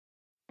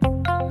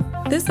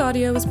This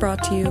audio was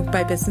brought to you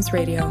by Business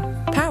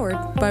Radio, powered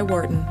by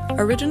Wharton,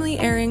 originally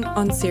airing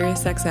on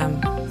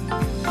SiriusXM.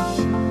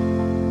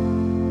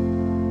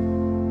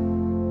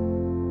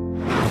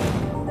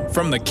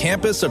 From the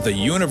campus of the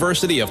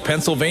University of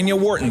Pennsylvania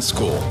Wharton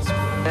School.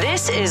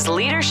 This is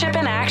Leadership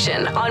in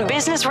Action on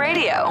Business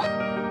Radio.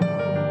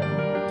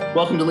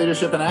 Welcome to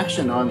Leadership in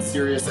Action on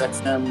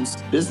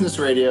SiriusXM's Business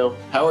Radio,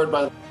 powered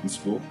by the Wharton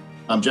School.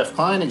 I'm Jeff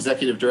Klein,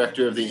 Executive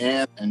Director of the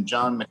Ann and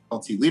John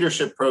McNulty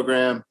Leadership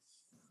Program,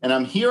 and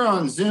I'm here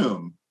on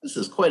Zoom. This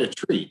is quite a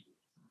treat.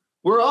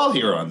 We're all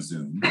here on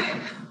Zoom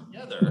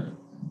together.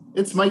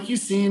 It's Mike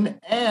Usine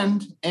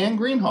and Ann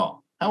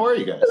Greenhall. How are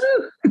you guys?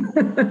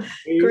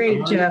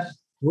 Great, Jeff.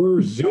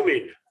 We're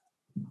Zooming.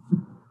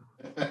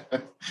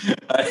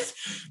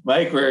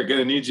 Mike, we're going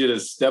to need you to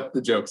step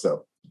the jokes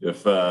up.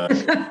 If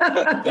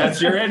that's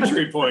your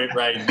entry point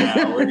right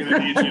now, we're going to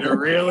need you to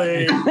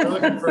we're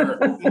looking for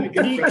a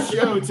peak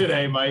show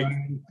today, Mike.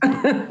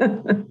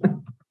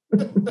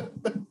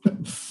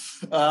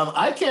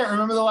 I can't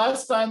remember the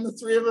last time the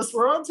three of us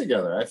were on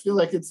together. I feel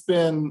like it's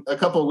been a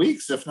couple of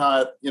weeks, if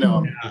not,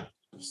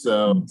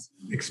 so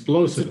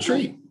Explosive. It's a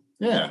treat.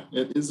 Yeah,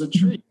 it is a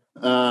treat.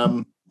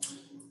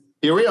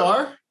 Here we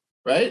are,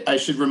 right? I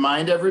should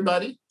remind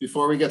everybody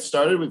before we get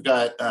started, we've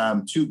got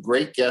two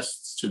great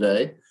guests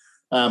today.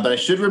 But I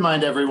should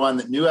remind everyone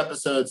that new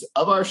episodes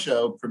of our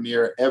show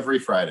premiere every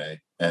Friday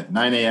at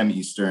 9 a.m.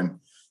 Eastern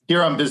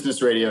here on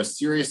Business Radio,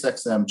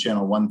 SiriusXM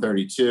channel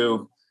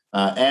 132.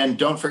 And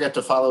don't forget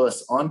to follow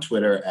us on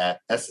Twitter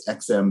at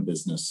SXM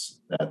Business.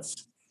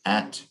 That's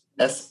at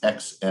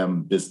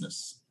SXM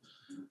Business.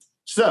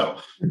 So,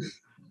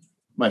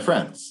 my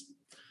friends,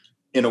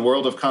 in a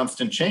world of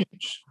constant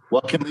change,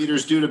 what can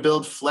leaders do to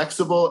build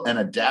flexible and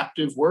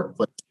adaptive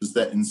workplaces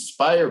that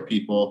inspire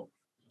people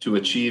to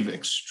achieve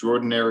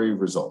extraordinary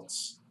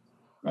results,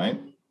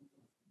 right?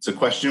 It's a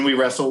question we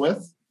wrestle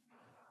with.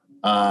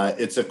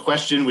 It's a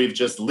question we've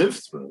just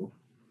lived through,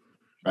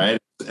 right?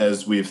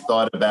 As we've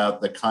thought about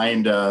the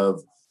kind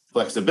of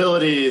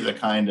flexibility, the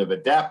kind of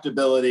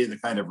adaptability, the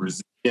kind of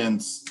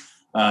resilience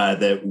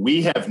that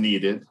we have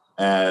needed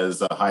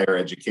as a higher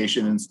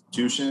education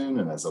institution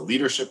and as a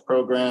leadership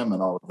program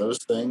and all of those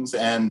things.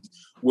 And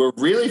we're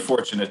really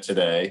fortunate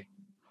today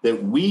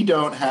that we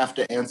don't have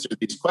to answer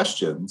these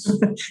questions.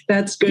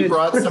 That's good. We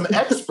brought some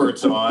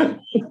experts on,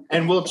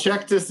 and we'll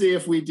check to see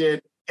if we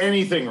did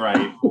anything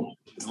right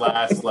these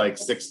last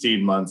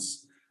 16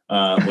 months.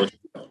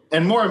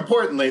 And more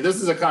importantly,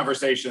 this is a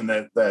conversation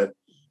that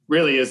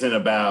really isn't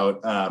about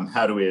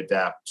how do we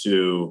adapt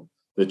to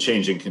the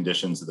changing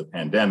conditions of the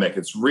pandemic.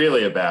 It's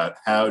really about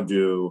how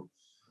do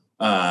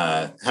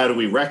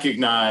we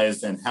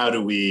recognize and how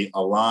do we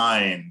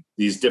align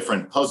these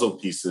different puzzle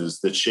pieces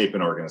that shape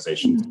an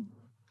organization.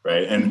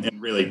 Right. And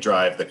really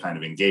drive the kind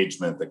of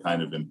engagement, the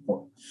kind of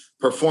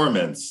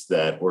performance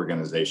that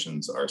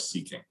organizations are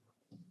seeking.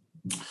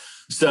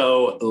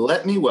 So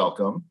let me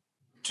welcome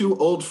two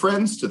old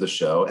friends to the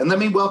show, and let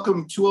me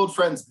welcome two old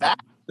friends back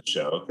to the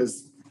show,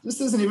 because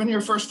this isn't even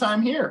your first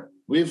time here.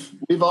 We've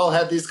all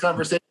had these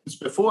conversations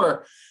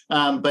before,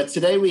 but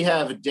today we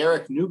have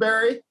Derek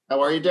Newberry. How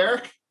are you,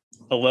 Derek?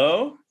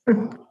 Hello.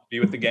 Be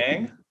with the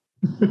gang.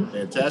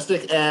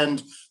 Fantastic.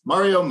 And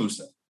Mario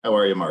Moussa. How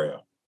are you,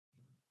 Mario?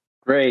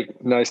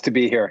 Great. Nice to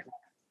be here.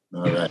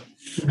 All right.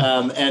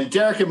 And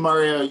Derek and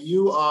Mario,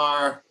 you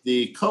are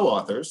the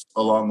co-authors,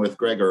 along with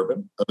Greg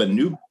Urban, of a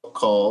new book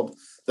called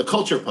The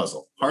Culture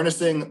Puzzle,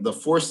 Harnessing the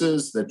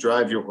Forces That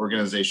Drive Your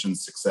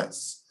Organization's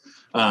Success.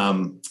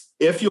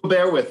 If you'll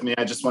bear with me,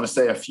 I just want to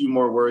say a few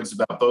more words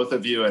about both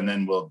of you, and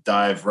then we'll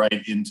dive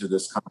right into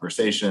this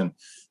conversation.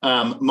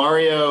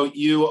 Mario,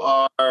 you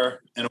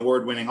are an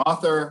award-winning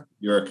author.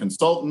 You're a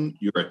consultant.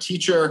 You're a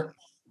teacher.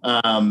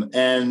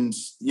 And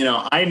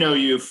I know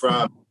you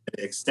from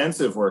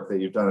extensive work that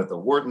you've done at the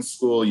Wharton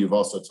School. You've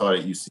also taught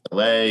at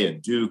UCLA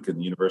and Duke and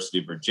the University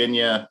of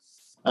Virginia.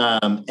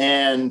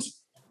 And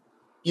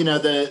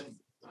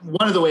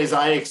one of the ways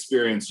I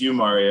experience you,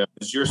 Mario,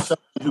 is you're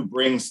someone who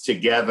brings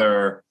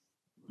together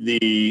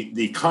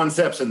the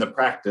concepts and the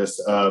practice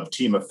of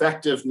team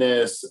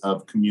effectiveness,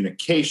 of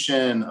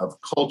communication, of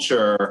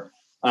culture,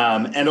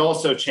 and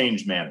also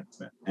change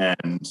management.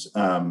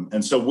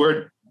 And so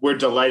we're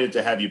delighted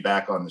to have you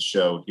back on the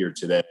show here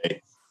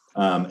today,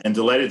 and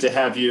delighted to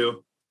have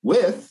you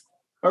with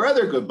our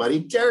other good buddy,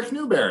 Derek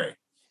Newberry.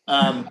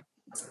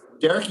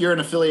 Derek, you're an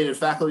affiliated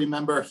faculty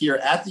member here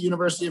at the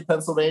University of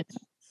Pennsylvania,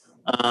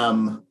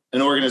 an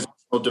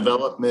organizational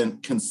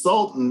development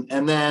consultant,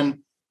 and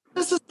then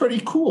this is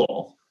pretty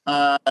cool.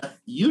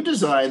 You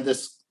designed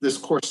this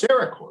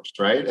Coursera course,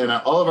 right? And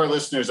all of our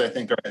listeners, I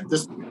think,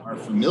 are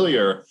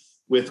familiar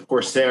with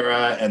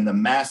Coursera and the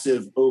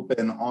massive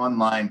open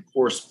online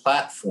course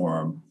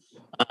platform.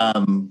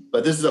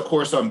 But this is a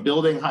course on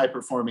building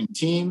high-performing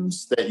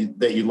teams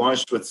that you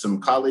launched with some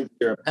colleagues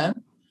here at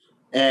Penn,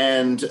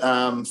 and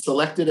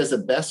selected as a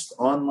best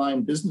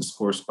online business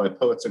course by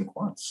Poets and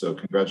Quants. So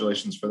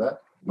congratulations for that.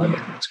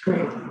 That's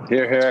great.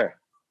 Hear, hear.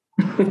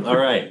 All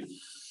right.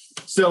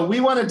 So we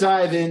want to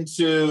dive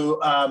into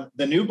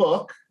the new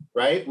book,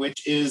 right,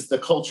 which is the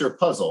culture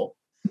puzzle.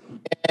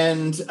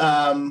 And,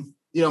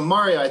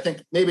 Mario, I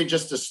think maybe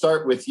just to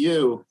start with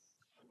you,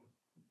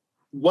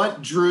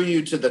 what drew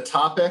you to the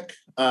topic?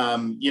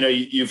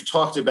 You've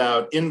talked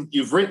about,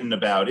 you've written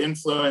about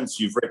influence,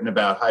 you've written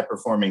about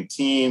high-performing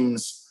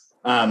teams.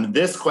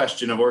 This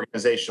question of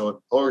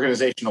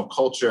organizational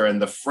culture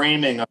and the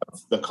framing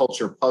of the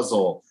culture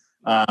puzzle,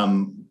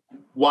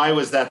 why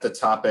was that the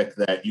topic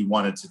that you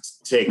wanted to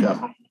take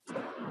up?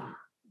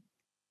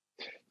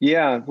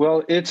 Yeah,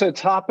 well, it's a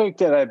topic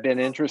that I've been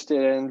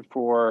interested in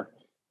for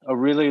a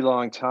really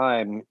long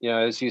time.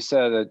 As you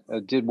said, I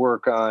did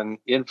work on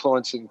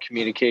influence and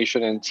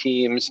communication and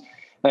teams.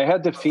 I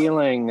had the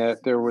feeling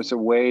that there was a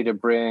way to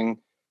bring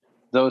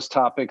those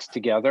topics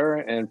together,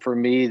 and for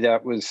me,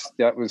 that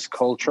was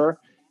culture.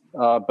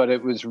 But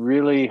it was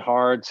really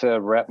hard to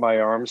wrap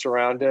my arms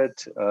around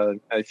it.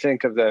 I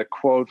think of that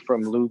quote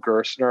from Lou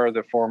Gerstner,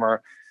 the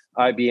former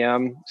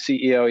IBM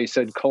CEO. He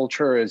said,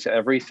 "Culture is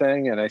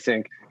everything," and I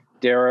think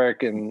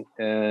Derek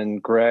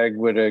and Greg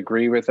would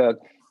agree with that.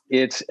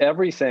 It's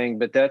everything,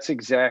 but that's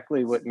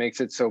exactly what makes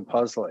it so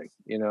puzzling.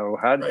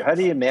 How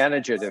do you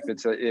manage it if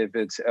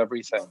it's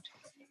everything?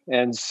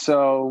 And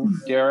so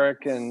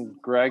Derek and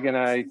Greg and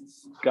I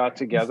got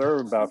together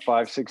about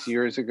 5-6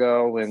 years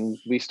ago, and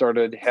we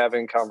started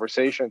having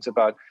conversations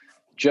about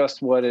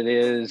just what it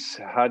is.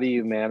 How do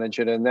you manage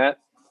it? And that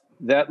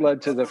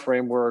led to the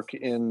framework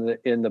in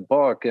the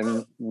book.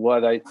 And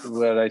what I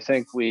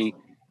think we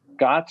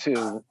got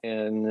to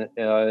in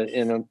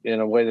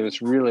a way that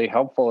was really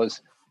helpful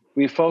is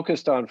we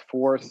focused on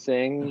 4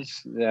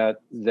 things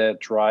that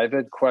drive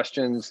it,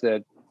 questions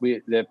that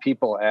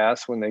people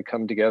ask when they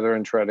come together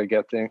and try to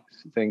get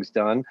things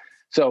done.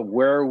 So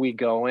where are we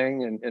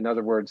going? And in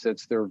other words,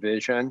 that's their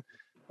vision.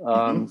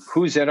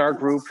 Who's in our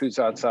group? Who's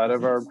outside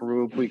of our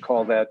group? We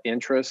call that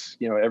interests.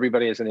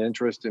 Everybody has an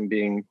interest in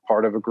being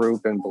part of a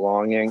group and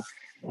belonging.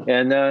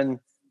 And then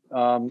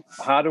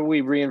how do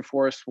we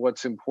reinforce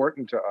what's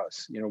important to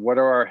us? What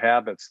are our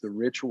habits, the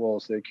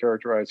rituals that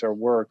characterize our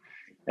work?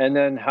 And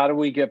then how do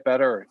we get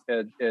better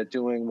at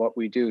doing what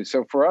we do?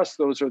 So for us,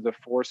 those are the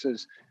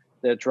forces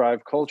that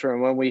drive culture.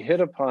 And when we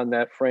hit upon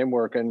that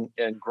framework, and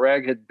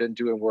Greg had been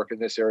doing work in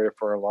this area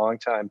for a long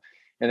time,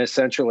 and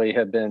essentially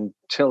had been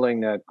tilling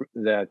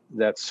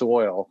that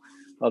soil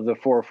of the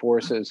 4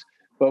 forces.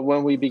 But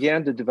when we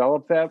began to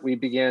develop that, we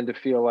began to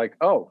feel like,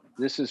 oh,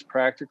 this is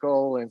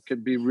practical and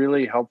could be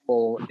really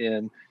helpful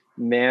in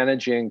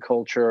managing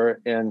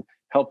culture and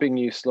helping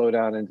you slow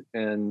down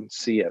and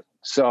see it.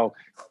 So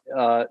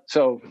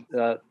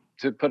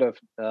to put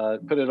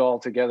it all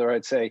together,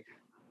 I'd say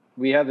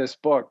we have this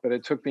book, but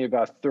it took me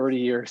about 30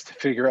 years to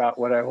figure out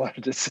what I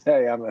wanted to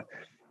say. I'm a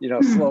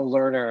slow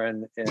learner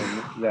in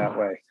that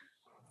way.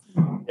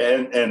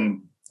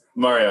 And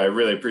Mario, I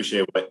really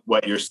appreciate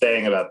what you're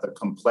saying about the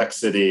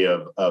complexity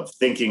of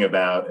thinking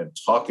about and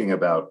talking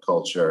about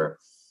culture.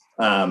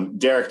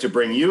 Derek, to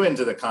bring you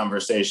into the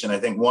conversation, I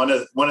think one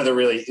of the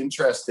really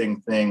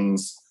interesting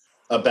things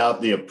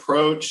about the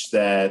approach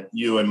that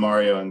you and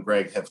Mario and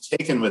Greg have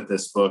taken with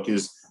this book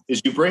is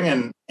you bring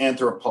an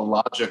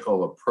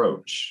anthropological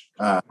approach.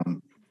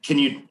 Can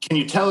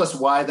you tell us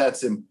why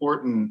that's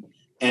important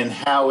and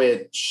how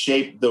it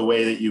shaped the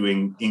way that you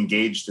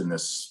engaged in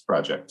this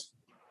project?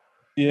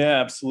 Yeah,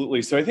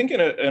 absolutely. So I think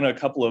in a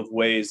couple of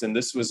ways, and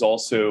this was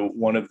also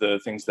one of the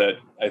things that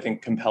I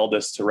think compelled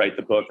us to write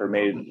the book or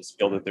made us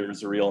feel that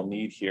there's a real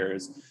need here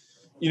is,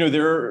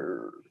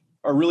 there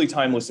are really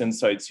timeless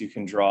insights you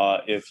can draw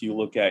if you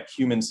look at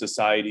human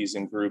societies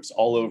and groups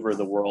all over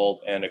the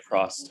world and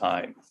across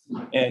time.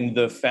 And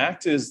the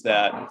fact is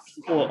that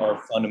people are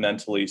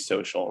fundamentally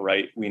social,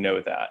 right? We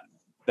know that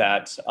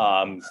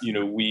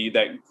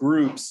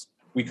groups,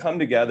 we come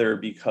together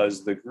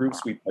because the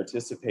groups we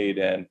participate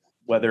in,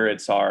 whether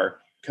it's our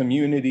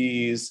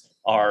communities,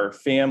 our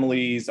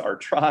families, our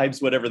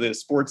tribes, whatever the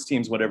sports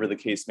teams, whatever the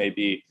case may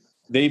be,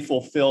 they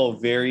fulfill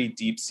very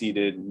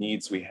deep-seated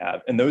needs we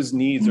have. And those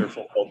needs are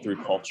fulfilled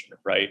through culture,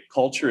 right?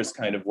 Culture is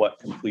kind of what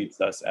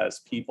completes us as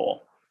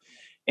people.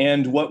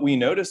 And what we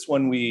noticed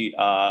when we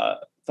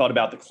thought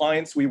about the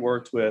clients we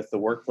worked with, the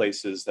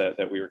workplaces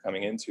that we were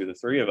coming into, the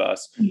 3 of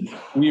us,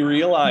 we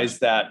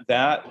realized that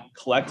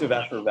collective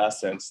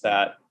effervescence,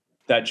 that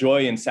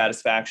joy and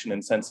satisfaction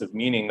and sense of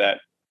meaning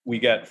that we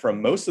get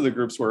from most of the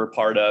groups we're a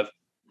part of,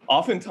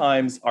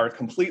 oftentimes are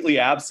completely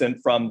absent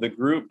from the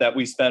group that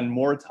we spend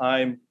more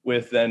time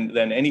with than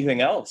anything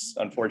else,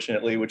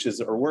 unfortunately, which is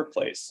our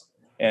workplace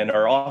and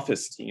our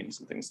office teams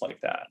and things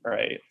like that,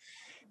 right?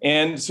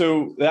 And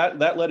so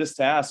that led us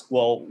to ask,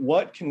 well,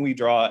 what can we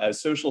draw as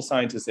social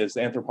scientists, as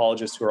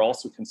anthropologists who are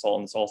also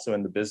consultants, also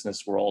in the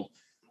business world,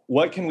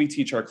 what can we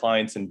teach our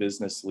clients and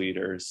business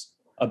leaders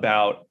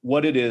about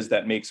what it is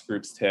that makes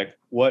groups tick,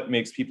 what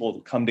makes people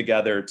come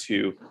together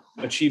to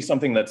achieve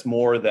something that's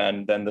more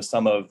than the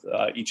sum of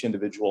each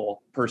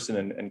individual person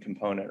and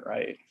component,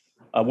 right?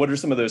 What are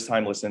some of those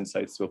timeless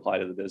insights to apply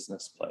to the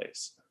business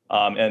place?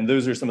 And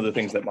those are some of the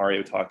things that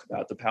Mario talked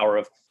about, the power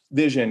of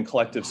vision,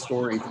 collective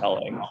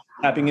storytelling,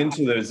 tapping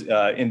into those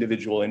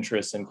individual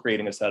interests and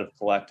creating a set of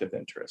collective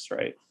interests,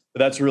 right? But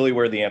that's really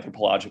where the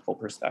anthropological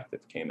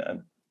perspective came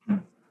in.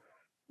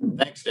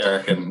 Thanks,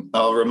 Derek. And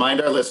I'll remind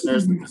our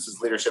listeners that this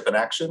is Leadership in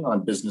Action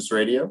on Business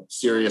Radio,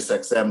 Sirius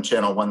XM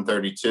Channel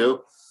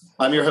 132.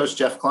 I'm your host,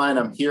 Jeff Klein.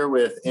 I'm here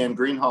with Ann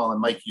Greenhall and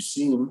Mike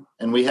Useem,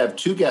 and we have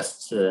two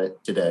guests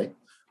today,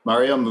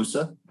 Mario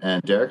Moussa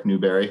and Derek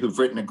Newberry, who've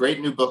written a great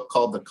new book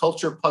called The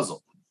Culture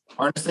Puzzle,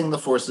 Harnessing the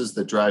Forces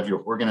That Drive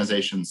Your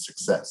Organization's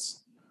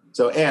Success.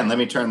 So, Ann, let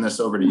me turn this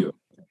over to you.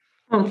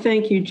 Oh,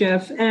 thank you,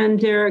 Jeff. And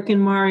Derek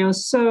and Mario,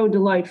 so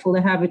delightful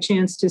to have a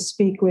chance to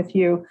speak with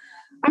you.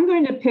 I'm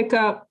going to pick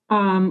up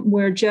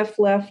where Jeff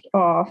left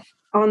off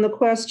on the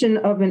question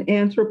of an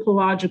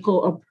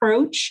anthropological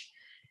approach.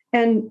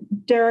 And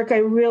Derek, I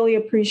really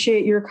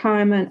appreciate your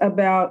comment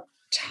about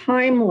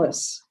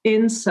timeless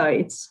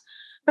insights.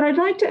 But I'd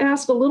like to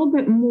ask a little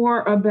bit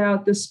more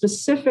about the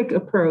specific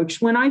approach.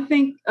 When I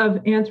think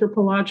of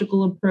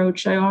anthropological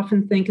approach, I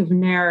often think of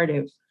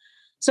narrative.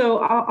 So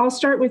I'll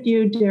start with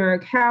you,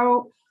 Derek.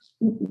 Can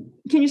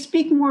you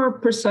speak more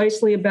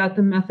precisely about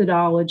the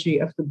methodology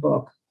of the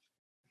book?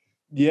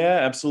 Yeah,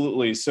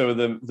 absolutely. So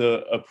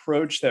the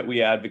approach that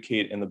we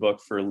advocate in the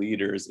book for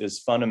leaders is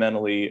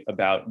fundamentally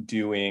about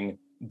doing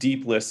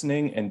deep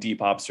listening and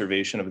deep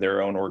observation of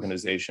their own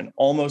organization,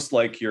 almost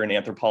like you're an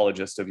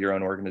anthropologist of your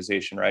own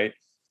organization, right?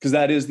 Because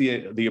that is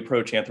the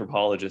approach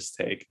anthropologists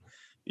take.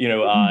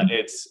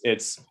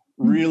 It's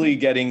really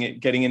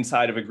getting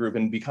inside of a group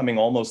and becoming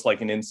almost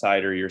like an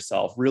insider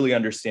yourself, really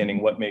understanding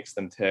what makes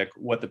them tick,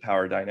 what the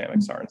power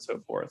dynamics are, and so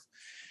forth.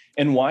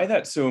 And why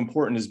that's so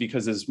important is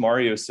because, as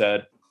Mario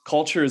said,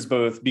 culture is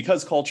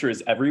because culture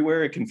is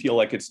everywhere, it can feel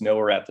like it's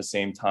nowhere at the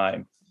same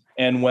time.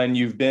 And when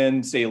you've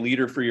been, say, a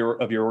leader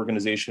of your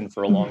organization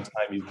for a long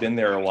time, you've been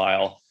there a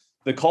while,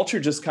 the culture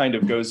just kind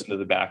of goes into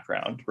the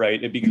background,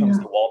 right? It becomes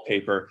the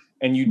wallpaper,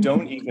 and you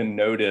don't even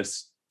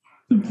notice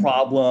the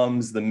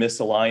problems, the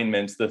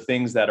misalignments, the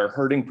things that are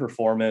hurting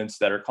performance,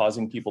 that are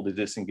causing people to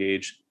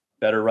disengage,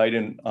 that are right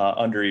in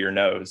under your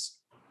nose.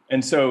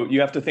 And so you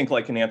have to think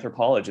like an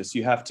anthropologist.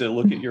 You have to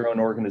look at your own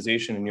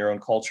organization and your own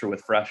culture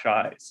with fresh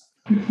eyes.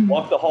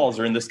 Walk the halls,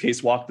 or in this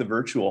case, walk the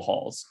virtual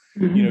halls.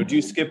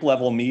 Do skip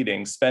level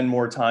meetings, spend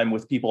more time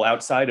with people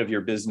outside of your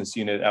business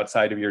unit,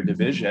 outside of your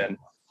division,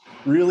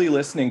 really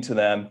listening to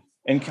them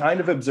and kind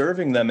of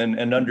observing them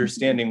and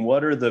understanding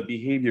what are the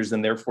behaviors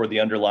and therefore the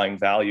underlying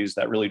values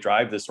that really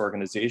drive this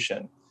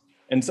organization.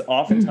 And so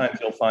oftentimes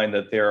you'll find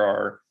that there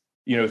are,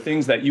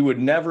 things that you would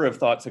never have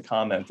thought to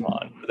comment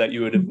on, that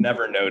you would have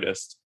never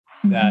noticed,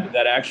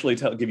 that actually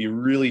give you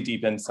really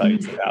deep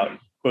insights about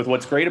both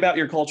what's great about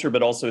your culture,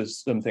 but also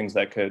some things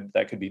that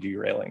could be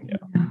derailing you.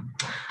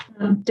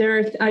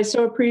 Derek, I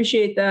so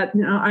appreciate that.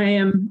 I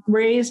am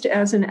raised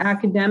as an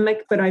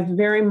academic, but I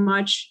very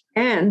much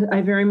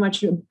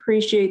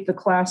appreciate the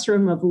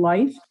classroom of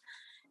life.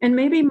 And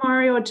maybe,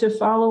 Mario, to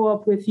follow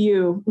up with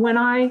you, when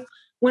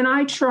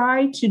I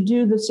try to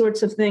do the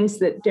sorts of things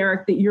that,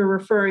 Derek, that you're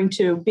referring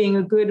to, being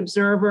a good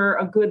observer,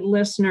 a good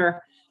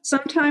listener,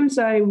 sometimes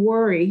I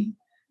worry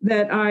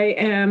that I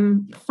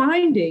am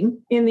finding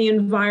in the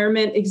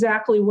environment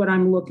exactly what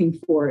I'm looking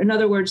for. In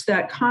other words,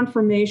 that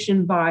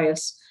confirmation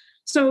bias.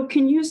 So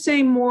can you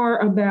say more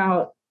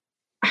about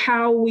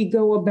how we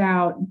go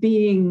about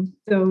being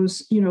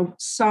those,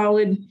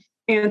 solid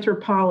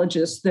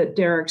anthropologists that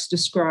Derek's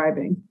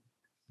describing?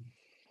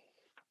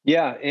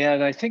 Yeah,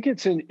 and I think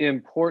it's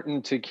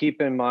important to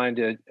keep in mind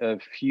a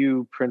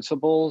few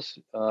principles.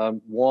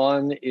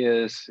 One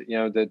is,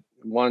 that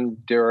one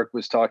Derek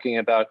was talking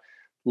about,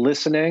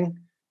 listening.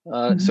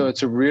 So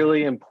it's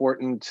really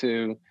important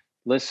to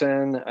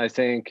listen. I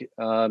think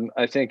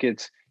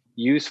it's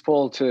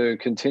useful to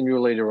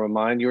continually to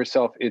remind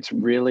yourself it's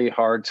really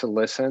hard to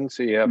listen,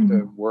 so you have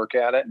to work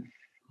at it.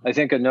 I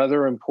think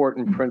another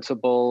important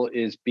principle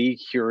is be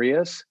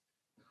curious.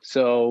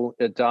 So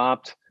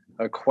adopt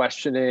a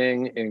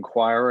questioning,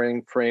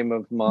 inquiring frame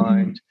of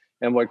mind.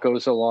 And what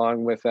goes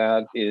along with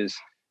that is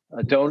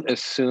don't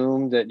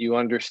assume that you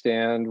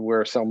understand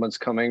where someone's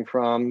coming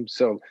from.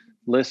 So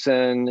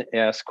listen,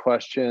 ask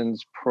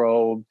questions,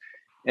 probe.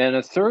 And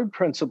a third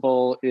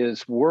principle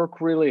is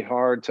work really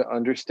hard to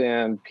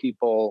understand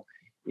people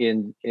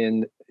in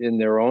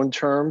their own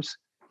terms.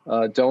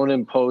 Don't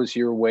impose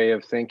your way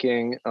of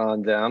thinking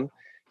on them.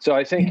 So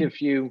I think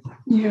if you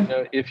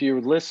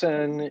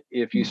listen,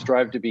 if you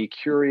strive to be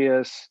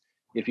curious,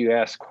 if you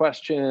ask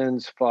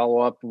questions, follow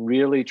up,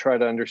 really try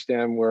to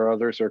understand where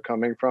others are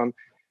coming from,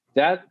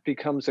 that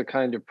becomes a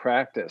kind of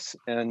practice.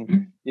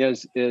 And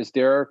as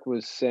Derek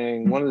was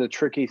saying, one of the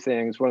tricky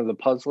things, one of the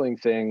puzzling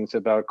things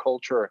about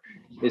culture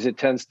is it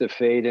tends to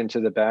fade into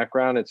the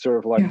background. It's sort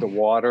of like the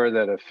water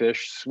that a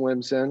fish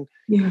swims in.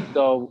 Yeah.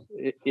 So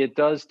it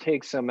does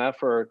take some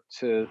effort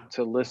to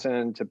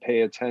listen, to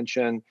pay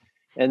attention.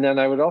 And then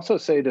I would also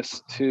say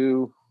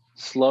to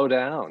slow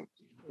down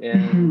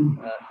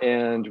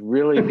and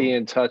really be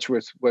in touch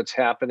with what's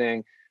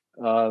happening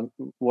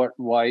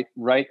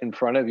right in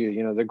front of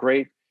you. The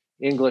great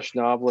English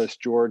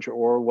novelist George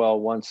Orwell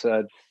once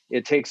said,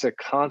 it takes a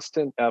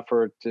constant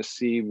effort to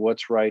see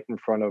what's right in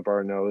front of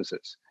our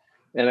noses.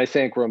 And I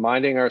think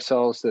reminding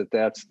ourselves that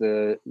that's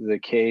the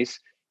case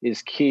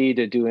is key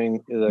to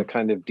doing the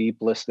kind of deep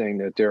listening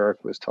that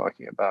Derek was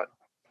talking about.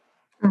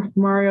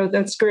 Mario,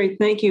 that's great.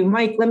 Thank you.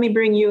 Mike, let me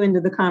bring you into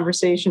the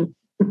conversation.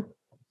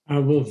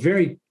 Well,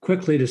 very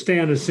quickly to stay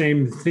on the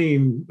same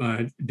theme,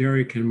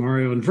 Derek and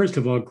Mario. And first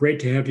of all,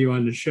 great to have you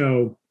on the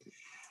show.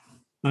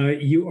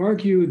 You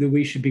argue that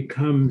we should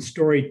become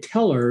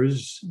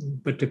storytellers,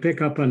 but to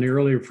pick up on the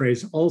earlier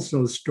phrase,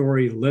 also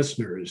story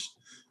listeners.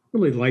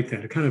 Really like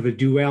that, a kind of a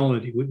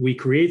duality. We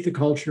create the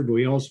culture, but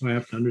we also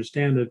have to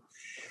understand it.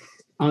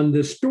 On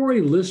the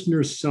story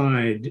listener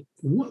side,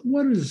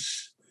 what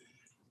is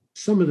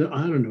some of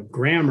the,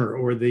 grammar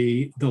or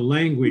the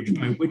language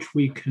by which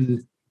we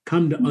can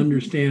come to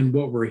understand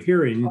what we're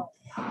hearing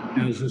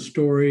as a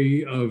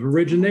story of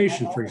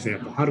origination, for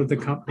example? How did the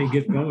company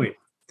get going?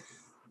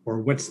 Or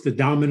what's the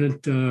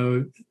dominant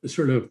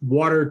sort of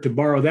water, to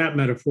borrow that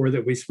metaphor,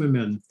 that we swim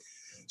in?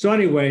 So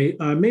anyway,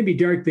 maybe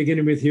Derek,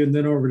 beginning with you and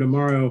then over to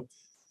Mario.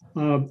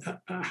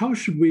 How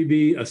should we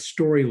be a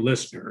story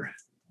listener?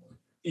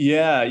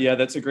 Yeah,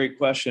 that's a great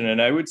question.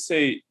 And I would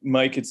say,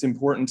 Mike, it's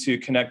important to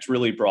connect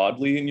really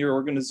broadly in your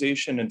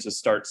organization and to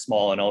start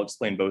small. And I'll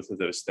explain both of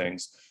those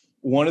things.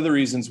 One of the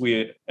reasons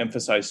we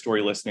emphasize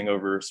story listening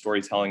over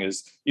storytelling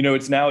is,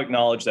 it's now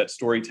acknowledged that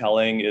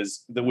storytelling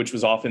which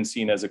was often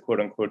seen as a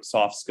quote unquote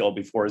soft skill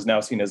before, is now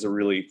seen as a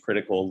really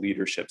critical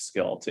leadership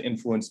skill to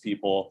influence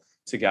people,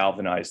 to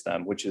galvanize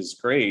them, which is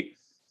great.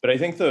 But I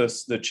think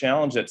the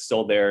challenge that's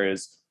still there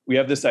is we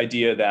have this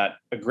idea that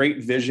a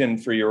great vision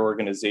for your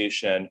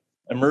organization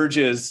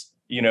emerges,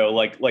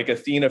 like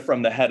Athena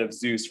from the head of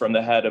Zeus, from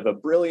the head of a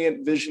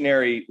brilliant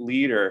visionary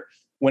leader,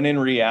 when in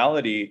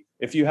reality,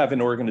 if you have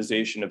an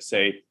organization of,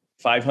 say,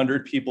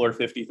 500 people or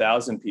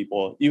 50,000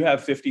 people, you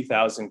have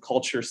 50,000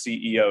 culture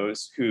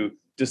CEOs who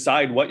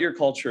decide what your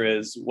culture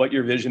is, what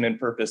your vision and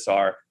purpose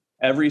are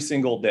every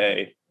single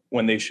day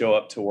when they show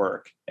up to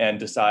work, and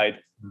decide,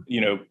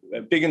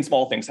 big and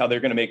small things, how they're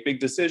going to make big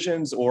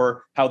decisions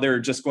or how they're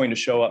just going to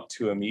show up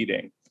to a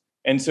meeting.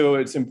 And so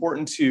it's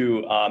important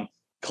to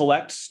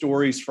collect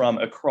stories from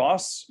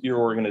across your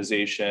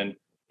organization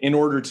in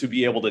order to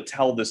be able to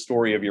tell the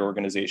story of your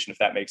organization, if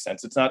that makes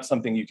sense. It's not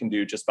something you can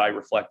do just by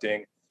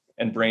reflecting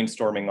and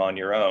brainstorming on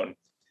your own.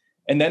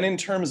 And then in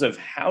terms of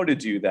how to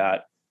do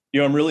that,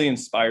 I'm really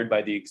inspired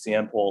by the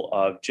example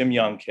of Jim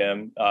Young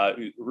Kim,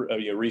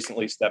 who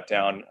recently stepped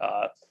down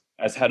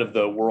as head of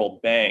the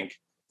World Bank,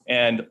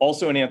 and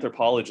also an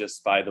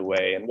anthropologist, by the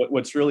way. And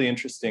what's really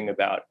interesting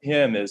about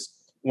him is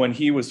when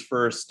he was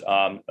first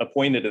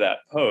appointed to that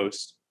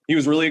post, he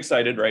was really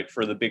excited, right,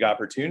 for the big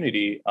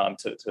opportunity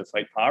to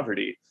fight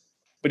poverty.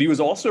 But he was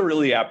also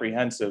really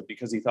apprehensive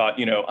because he thought,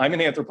 I'm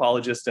an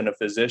anthropologist and a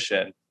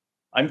physician.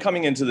 I'm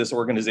coming into this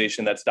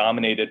organization that's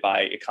dominated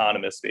by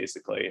economists,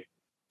 basically.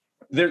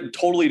 They're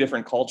totally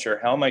different culture.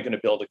 How am I going to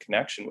build a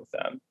connection with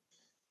them?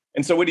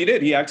 And so what he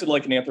did, he acted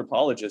like an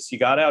anthropologist. He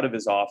got out of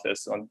his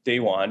office on day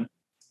one,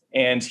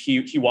 and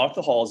he walked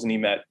the halls and he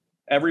met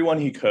everyone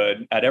he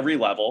could at every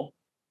level.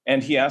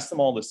 And he asked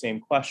them all the same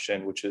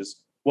question, which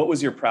is, what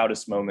was your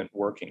proudest moment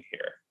working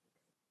here?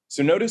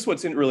 So notice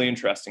what's really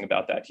interesting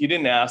about that. He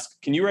didn't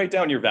ask, can you write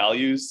down your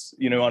values,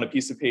 on a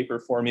piece of paper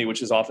for me,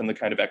 which is often the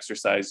kind of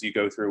exercise you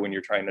go through when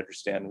you're trying to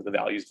understand the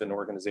values of an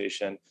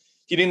organization.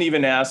 He didn't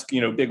even ask,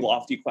 big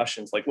lofty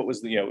questions like what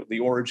was the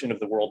origin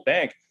of the World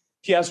Bank.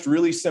 He asked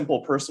really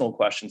simple personal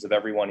questions of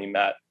everyone he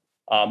met.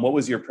 What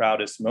was your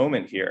proudest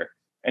moment here?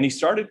 And he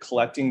started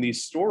collecting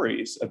these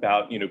stories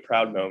about,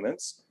 proud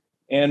moments.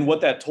 And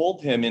what that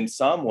told him in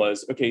sum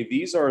was, okay,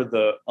 these are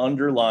the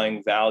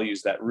underlying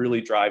values that really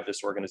drive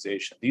this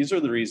organization. These are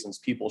the reasons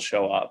people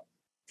show up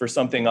for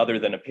something other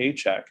than a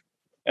paycheck.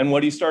 And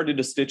what he started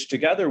to stitch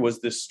together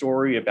was this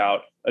story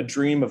about a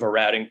dream of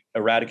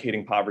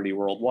eradicating poverty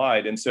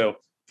worldwide. And so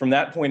from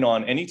that point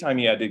on, anytime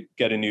he had to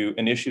get a new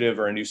initiative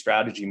or a new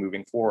strategy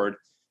moving forward,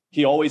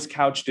 he always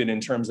couched it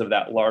in terms of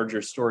that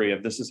larger story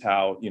of this is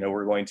how,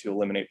 we're going to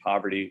eliminate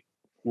poverty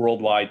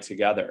worldwide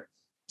together.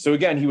 So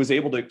again, he was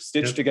able to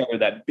stitch together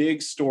that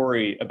big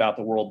story about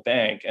the World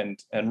Bank and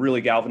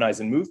really galvanize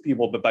and move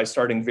people, but by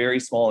starting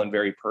very small and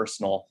very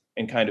personal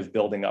and kind of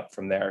building up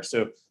from there.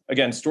 So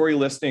again, story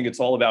listening, it's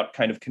all about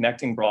kind of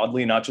connecting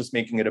broadly, not just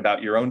making it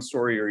about your own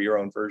story or your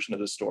own version of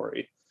the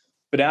story,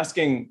 but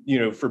asking,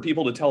 for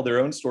people to tell their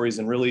own stories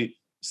in really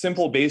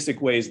simple, basic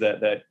ways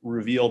that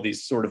reveal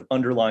these sort of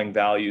underlying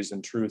values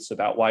and truths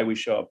about why we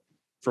show up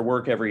for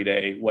work every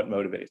day, what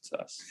motivates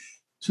us.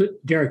 So,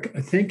 Derek,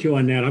 thank you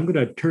on that. I'm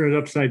going to turn it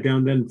upside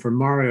down then for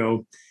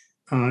Mario.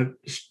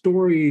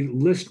 Story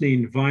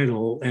listening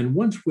vital. And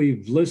once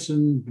we've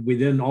listened, we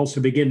then also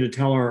begin to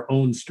tell our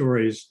own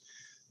stories.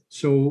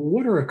 So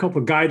what are a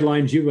couple of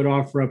guidelines you would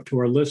offer up to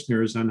our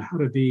listeners on how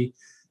to be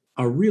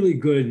a really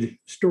good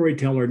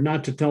storyteller,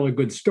 not to tell a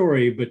good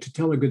story, but to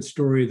tell a good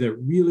story that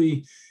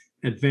really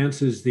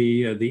advances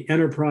the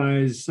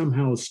enterprise,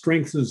 somehow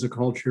strengthens the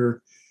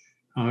culture,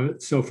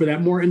 So for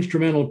that more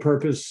instrumental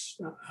purpose,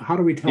 how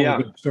do we tell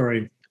a good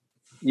story?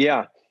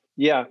 Yeah.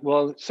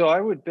 Well, so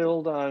I would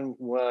build on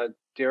what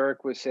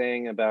Derek was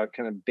saying about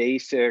kind of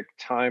basic,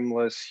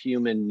 timeless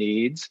human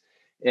needs,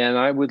 and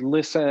I would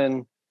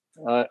listen.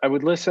 I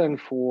would listen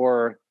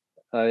for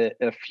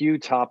a few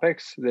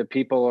topics that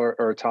people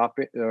are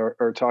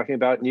talking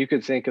about, and you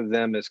could think of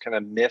them as kind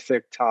of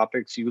mythic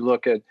topics. You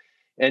look at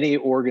any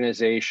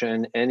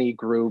organization, any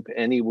group,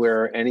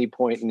 anywhere, any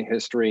point in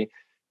history,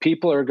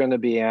 people are going to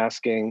be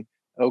asking,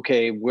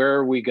 okay, where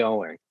are we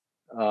going?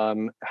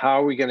 How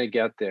are we going to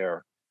get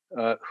there?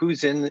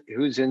 Who's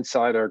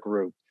inside our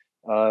group?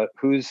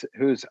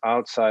 Who's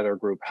outside our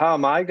group? How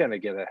am I going to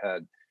get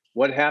ahead?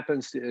 What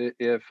happens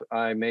if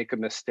I make a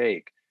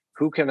mistake?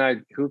 Who can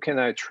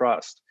I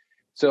trust?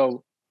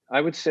 So I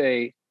would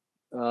say,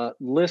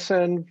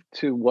 listen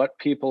to what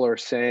people are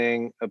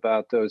saying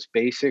about those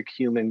basic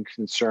human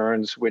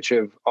concerns, which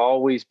have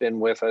always been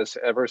with us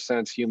ever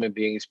since human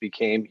beings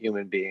became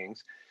human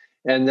beings,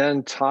 and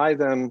then tie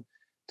them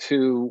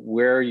to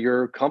where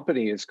your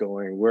company is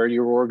going, where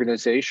your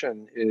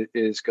organization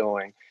is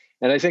going.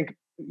 And I think,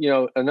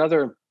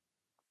 another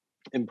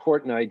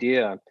important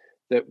idea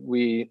that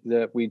we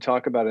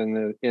talk about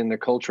in the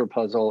culture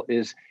puzzle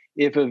is,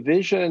 if a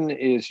vision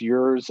is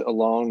yours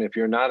alone, if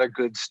you're not a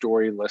good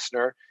story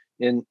listener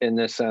in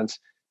this sense,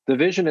 the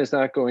vision is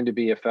not going to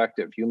be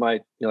effective. You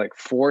might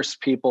force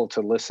people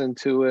to listen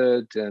to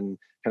it and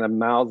kind of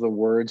mouth the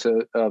words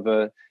of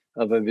a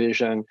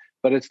vision,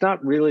 but it's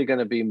not really going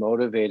to be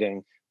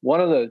motivating.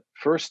 One of the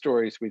first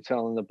stories we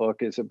tell in the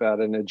book is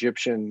about an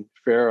Egyptian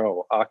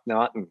pharaoh,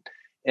 Akhenaten,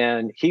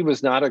 and he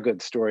was not a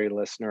good story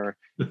listener.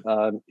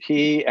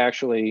 He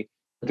actually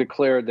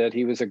declared that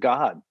he was a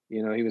god.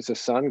 He was a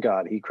sun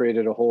god. He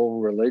created a whole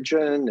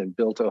religion and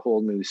built a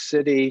whole new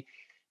city,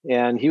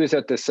 and he was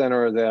at the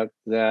center of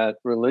that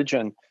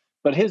religion.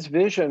 But his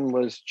vision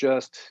was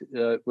just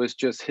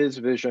his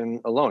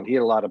vision alone. He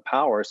had a lot of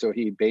power, so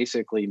he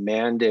basically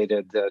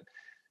mandated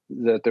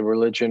that the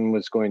religion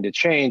was going to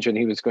change and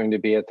he was going to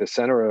be at the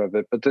center of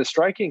it. But the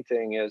striking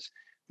thing is,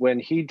 when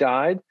he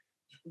died,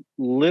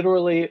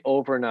 literally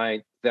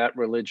overnight, that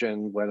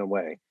religion went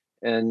away,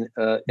 and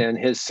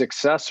his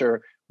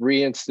successor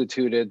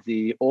reinstituted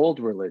the old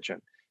religion.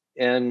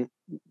 And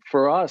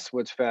for us,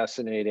 what's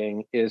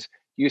fascinating is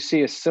you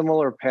see a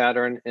similar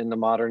pattern in the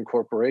modern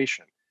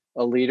corporation.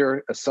 A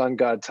leader, a sun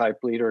god type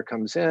leader,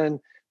 comes in,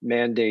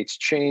 mandates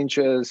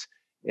changes,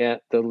 and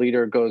the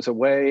leader goes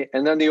away,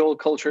 and then the old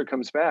culture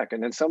comes back.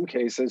 And in some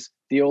cases,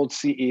 the old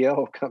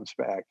CEO comes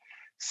back.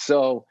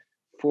 So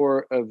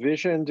for a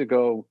vision to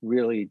go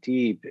really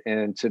deep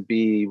and to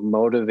be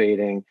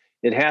motivating,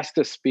 it has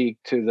to speak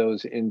to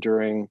those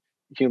enduring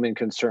human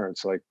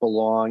concerns like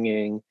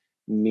belonging,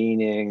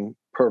 meaning,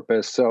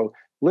 purpose. So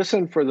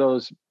listen for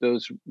those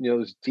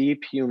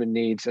deep human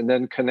needs, and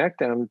then connect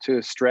them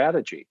to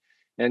strategy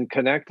and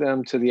connect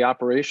them to the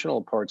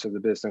operational parts of the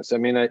business. I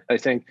mean, I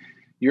think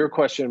your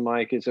question,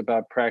 Mike, is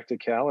about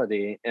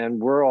practicality, and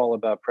we're all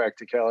about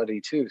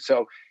practicality too.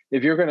 So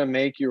if you're going to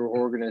make your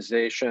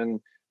organization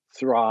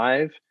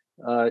thrive,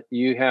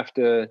 you have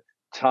to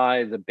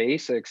tie the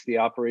basics, the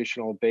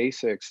operational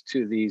basics,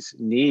 to these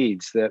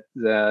needs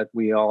that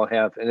we all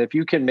have. And if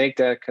you can make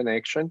that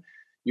connection,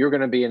 you're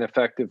going to be an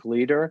effective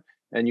leader,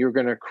 and you're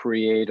going to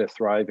create a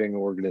thriving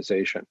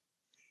organization.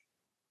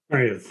 All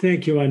right.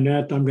 Thank you,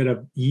 Annette. I'm going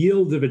to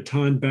yield the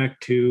baton back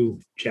to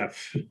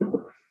Jeff.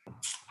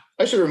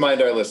 I should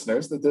remind our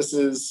listeners that this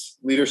is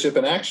Leadership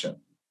in Action.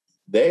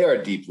 They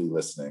are deeply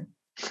listening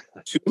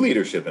to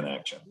Leadership in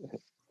Action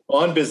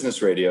on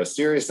Business Radio,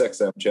 Sirius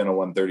XM, Channel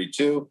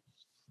 132.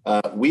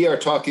 We are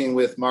talking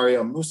with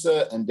Mario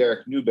Moussa and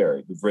Derek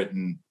Newberry, who've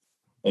written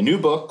a new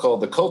book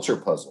called The Culture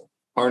Puzzle,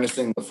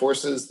 Harnessing the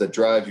Forces That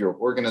Drive Your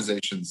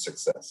Organization's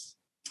Success.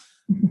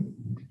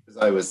 As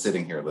I was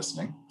sitting here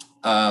listening,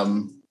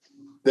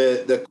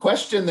 the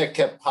question that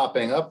kept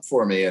popping up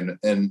for me,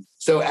 and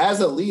so as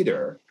a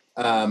leader,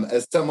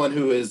 as someone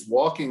who is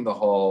walking the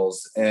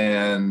halls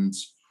and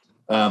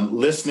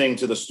listening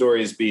to the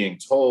stories being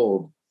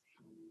told,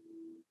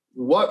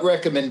 what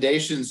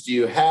recommendations do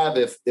you have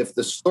if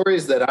the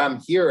stories that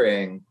I'm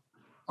hearing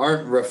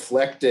aren't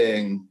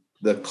reflecting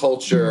the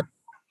culture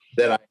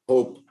that I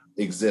hope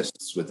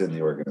exists within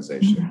the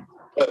organization?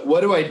 But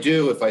what do I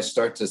do if I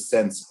start to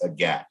sense a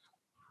gap?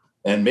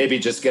 And maybe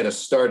just get us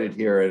started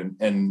here,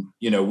 and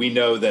we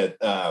know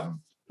that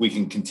we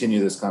can continue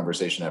this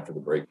conversation after the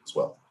break as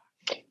well.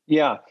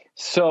 Yeah.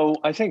 So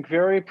I think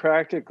very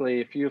practically,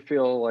 if you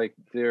feel like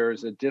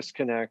there's a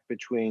disconnect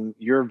between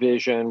your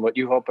vision, what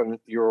you hope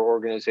your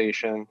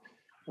organization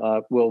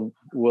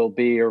will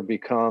be or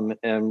become,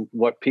 and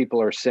what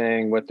people are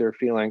saying, what they're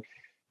feeling,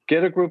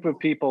 get a group of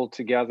people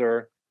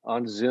together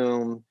on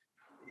Zoom,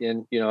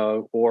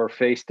 or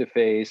face to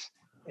face,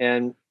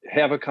 and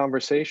have a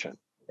conversation.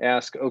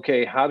 Ask,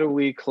 okay, how do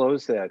we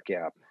close that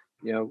gap?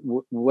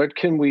 What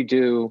can we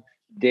do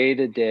day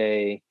to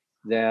day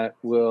that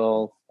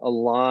will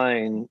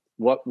align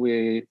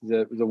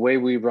the way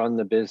we run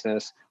the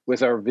business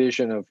with our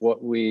vision of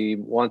what we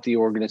want the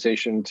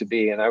organization to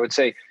be? And I would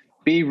say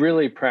be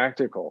really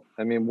practical.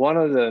 I mean, one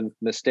of the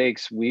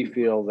mistakes we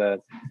feel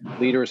that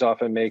leaders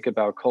often make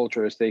about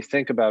culture is they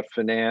think about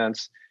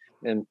finance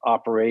and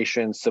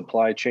operations,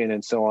 supply chain,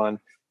 and so on,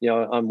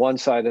 on one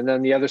side, and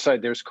then the other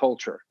side, there's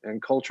culture,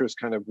 and culture is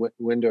kind of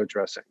window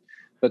dressing.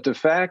 But the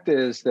fact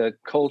is that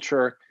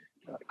culture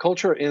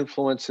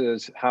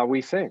influences how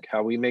we think,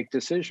 how we make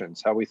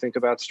decisions, how we think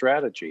about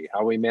strategy,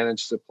 how we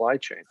manage supply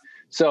chain.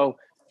 So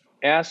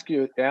ask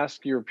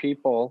your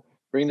people,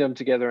 bring them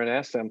together and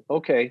ask them,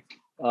 okay,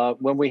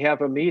 when we have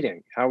a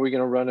meeting, how are we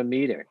going to run a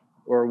meeting?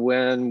 Or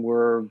when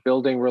we're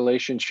building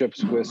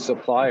relationships with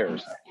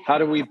suppliers, how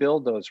do we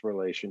build those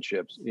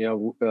relationships?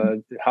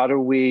 How do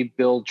we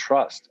build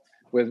trust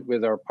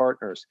with our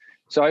partners?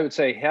 So I would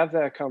say have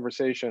that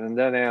conversation and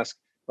then ask,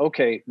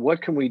 okay,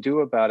 what can we do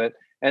about it?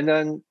 And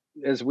then,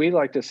 as we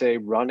like to say,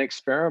 run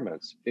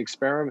experiments.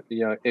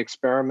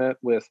 Experiment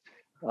with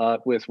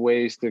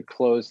ways to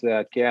close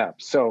that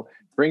gap. So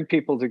bring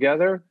people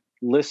together,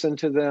 listen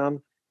to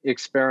them,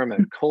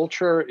 experiment.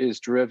 Culture is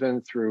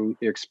driven through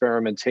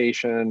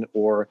experimentation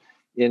or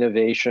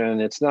innovation.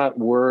 It's not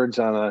words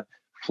on a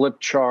flip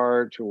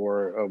chart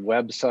or a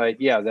website.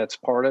 Yeah, that's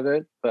part of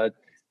it, but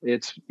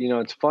it's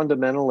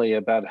fundamentally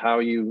about how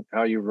you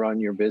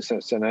run your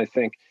business. And I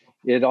think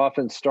it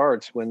often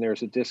starts when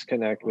there's a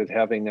disconnect with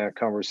having that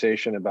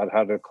conversation about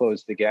how to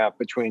close the gap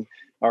between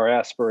our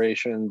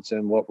aspirations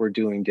and what we're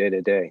doing day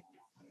to day.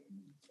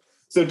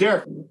 So,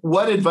 Derek,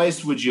 what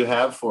advice would you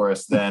have for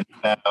us then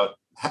about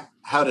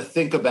how to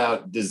think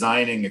about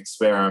designing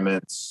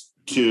experiments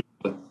to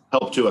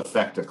help to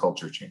affect a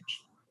culture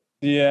change?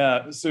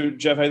 Yeah. So,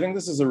 Jeff, I think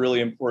this is a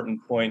really important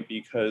point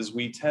because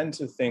we tend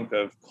to think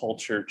of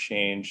culture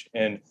change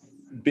in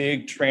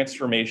big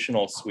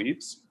transformational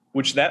sweeps,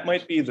 which that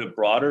might be the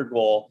broader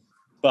goal.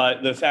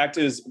 But the fact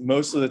is,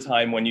 most of the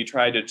time when you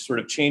try to sort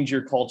of change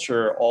your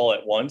culture all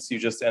at once, you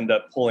just end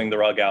up pulling the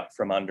rug out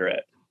from under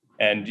it.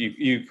 And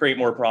you create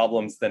more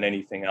problems than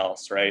anything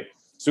else, right?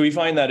 So we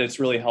find that it's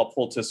really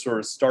helpful to sort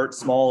of start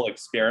small,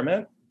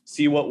 experiment,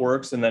 see what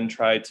works, and then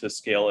try to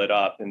scale it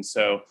up. And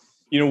so,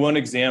 one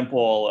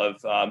example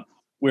of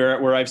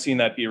where I've seen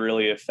that be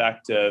really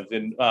effective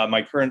in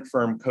my current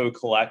firm,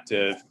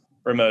 Co-Collective,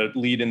 where I'm a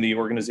lead in the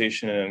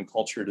organization and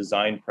culture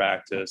design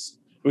practice,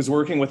 was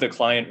working with a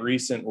client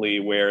recently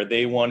where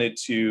they wanted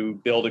to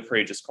build a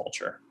courageous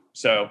culture.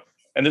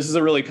 And this is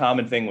a really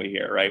common thing we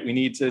hear, right? We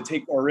need to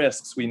take more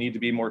risks. We need to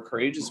be more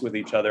courageous with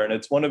each other. And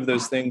it's one of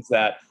those things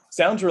that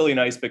sounds really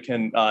nice, but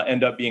can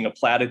end up being a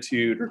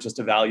platitude or just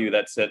a value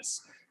that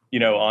sits,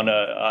 on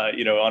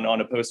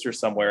a poster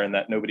somewhere and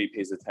that nobody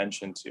pays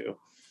attention to.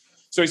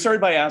 So we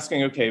started by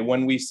asking, okay,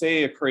 when we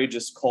say a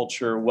courageous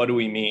culture, what do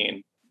we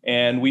mean?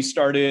 And we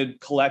started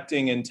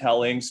collecting and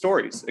telling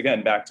stories.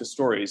 Again, back to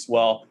stories.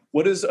 Well,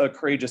 what does a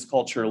courageous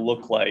culture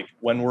look like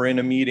when we're in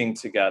a meeting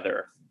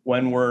together,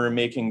 when we're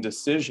making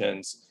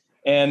decisions?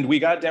 And we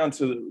got down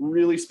to the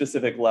really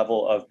specific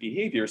level of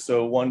behavior.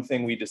 So one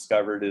thing we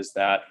discovered is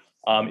that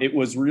it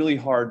was really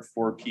hard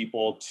for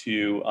people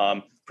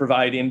to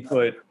provide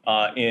input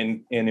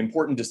in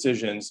important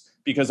decisions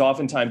because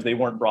oftentimes they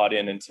weren't brought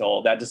in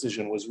until that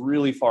decision was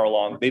really far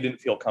along. They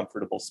didn't feel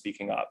comfortable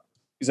speaking up.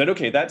 He said,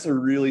 okay, that's a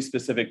really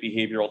specific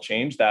behavioral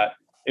change that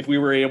if we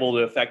were able to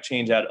affect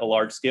change at a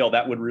large scale,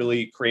 that would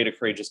really create a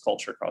courageous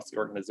culture across the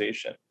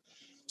organization.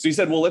 So he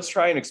said, well, let's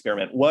try an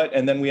experiment.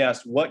 And then we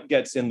asked, what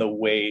gets in the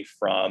way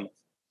from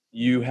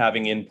you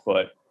having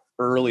input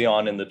early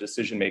on in the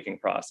decision-making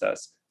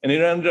process? And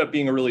it ended up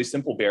being a really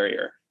simple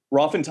barrier.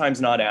 We're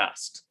oftentimes not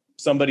asked.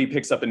 Somebody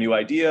picks up a new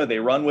idea, they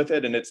run with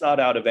it, and it's not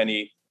out of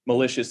any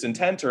malicious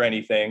intent or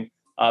anything.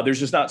 There's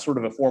just not sort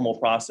of a formal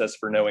process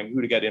for knowing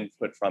who to get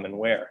input from and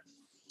where.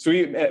 So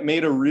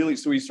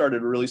we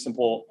started a really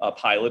simple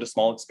pilot, a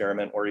small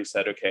experiment where he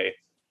said, okay,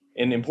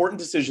 in important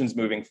decisions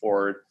moving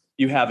forward,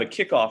 you have a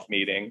kickoff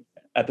meeting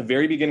at the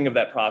very beginning of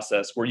that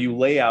process where you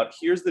lay out,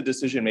 here's the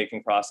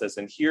decision-making process,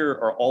 and here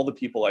are all the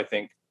people I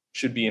think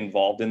should be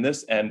involved in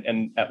this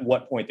and at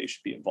what point they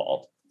should be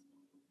involved.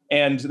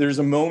 And there's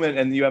a moment,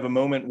 and you have a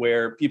moment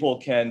where people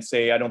can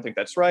say, I don't think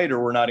that's right,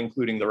 or we're not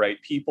including the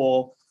right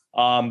people.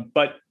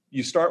 But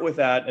you start with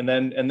that, and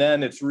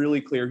then it's really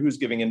clear who's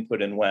giving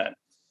input and when.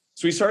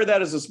 So we started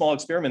that as a small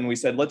experiment. And we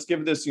said, let's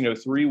give this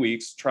 3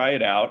 weeks, try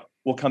it out.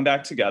 We'll come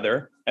back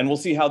together and we'll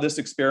see how this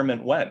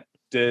experiment went.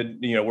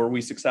 Were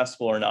we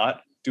successful or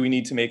not? Do we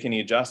need to make any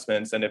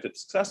adjustments? And if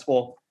it's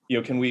successful,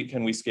 can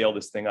we scale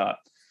this thing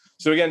up?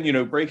 So again,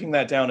 breaking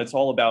that down, it's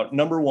all about,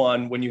 number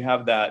one, when you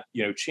have that,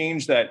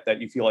 change that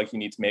you feel like you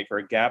need to make or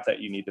a gap that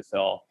you need to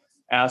fill,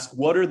 ask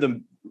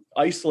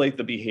isolate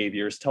the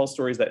behaviors, tell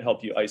stories that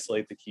help you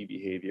isolate the key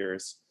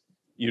behaviors.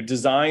 You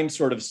design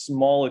sort of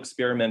small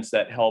experiments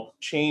that help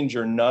change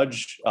or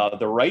nudge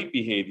the right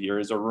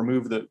behaviors or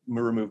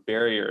remove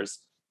barriers,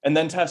 and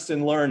then test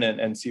and learn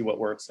and see what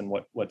works and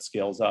what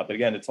scales up. But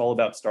again, it's all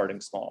about starting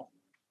small.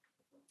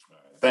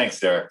 Thanks,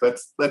 Derek.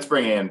 Let's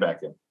bring Ann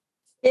back in.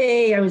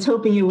 Hey, I was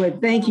hoping you would.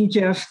 Thank you,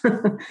 Jeff.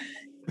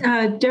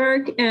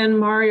 Derek and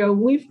Mario,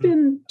 we've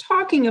been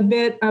talking a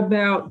bit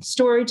about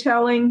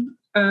storytelling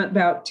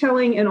about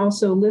telling and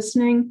also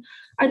listening.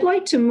 I'd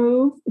like to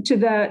move to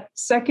that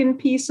second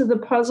piece of the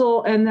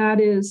puzzle, and that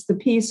is the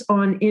piece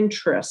on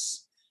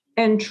interests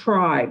and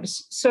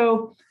tribes.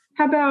 So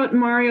how about,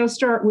 Mario,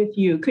 start with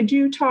you. Could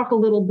you talk a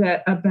little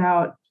bit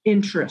about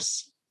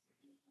interests?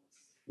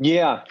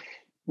 Yeah.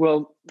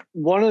 Well,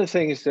 one of the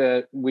things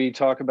that we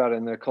talk about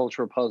in the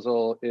cultural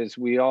puzzle is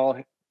we all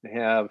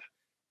have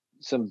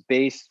some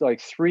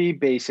three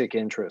basic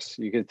interests.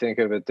 You could think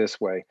of it this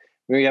way.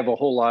 We have a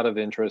whole lot of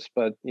interests,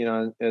 but,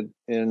 in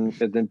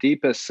the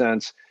deepest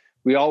sense,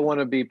 we all want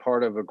to be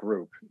part of a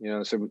group,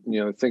 so,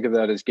 think of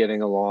that as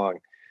getting along.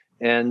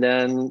 And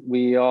then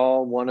we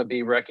all want to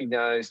be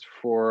recognized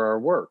for our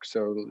work.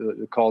 So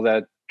call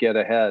that get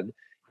ahead.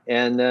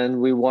 And then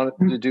we want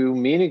to do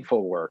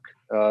meaningful work.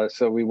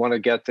 So we want to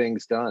get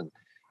things done.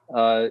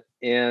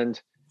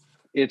 And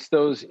it's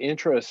those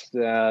interests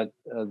that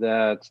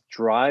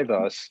drive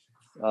us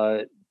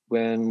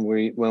when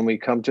we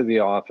come to the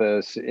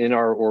office in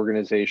our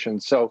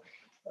organization. So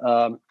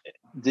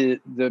the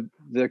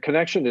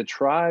connection to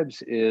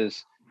tribes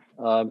is,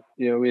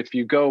 if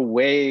you go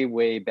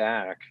way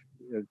back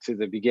to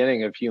the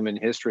beginning of human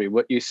history,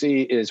 what you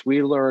see is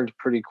we learned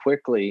pretty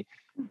quickly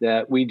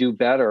that we do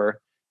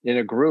better in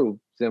a group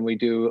than we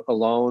do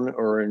alone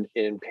or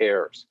in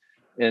pairs.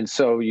 And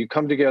so you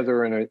come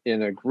together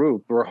in a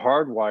group. We're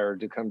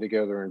hardwired to come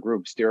together in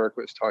groups. Derek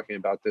was talking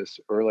about this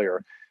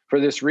earlier for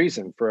this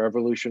reason, for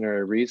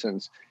evolutionary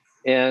reasons.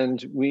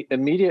 And we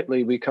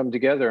come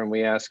together and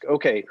we ask,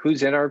 okay,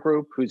 who's in our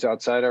group? Who's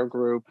outside our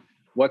group?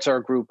 What's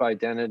our group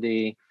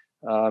identity?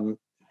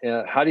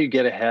 How do you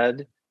get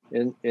ahead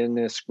in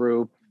this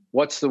group?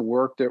 What's the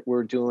work that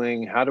we're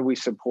doing? How do we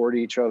support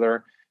each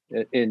other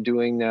in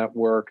doing that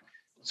work?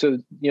 So,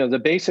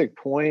 the basic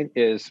point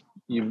is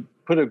you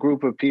put a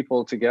group of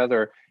people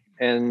together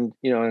and,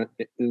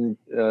 in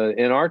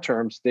our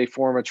terms, they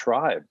form a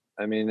tribe.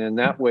 I mean, in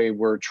that way,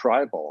 we're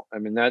tribal. I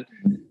mean,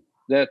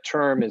 that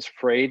term is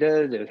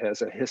freighted. It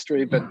has a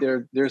history, but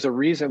there's a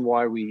reason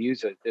why we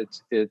use it.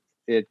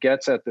 It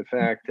gets at the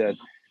fact that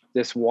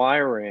this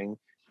wiring,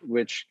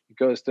 which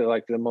goes to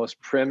like the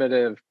most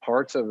primitive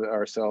parts of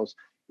ourselves,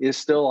 is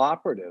still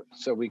operative.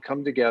 So we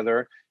come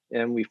together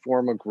and we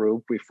form a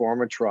group, we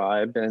form a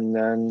tribe, and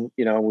then,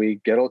 we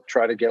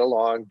try to get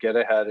along, get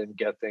ahead, and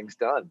get things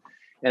done.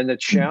 And the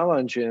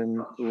challenge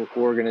in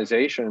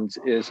organizations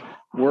is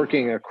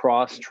working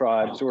across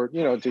tribes, or,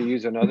 to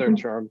use another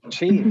term,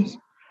 teams.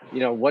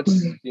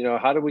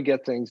 How do we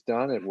get things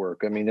done at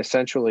work? I mean,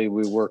 essentially,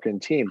 we work in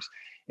teams,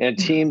 and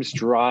teams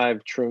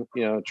drive,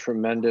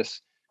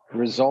 tremendous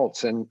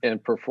results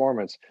and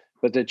performance.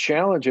 But the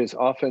challenge is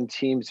often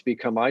teams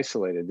become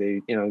isolated.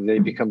 They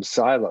become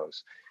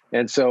silos.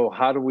 And so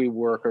how do we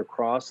work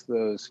across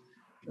those?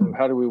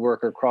 How do we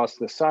work across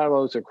the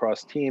silos,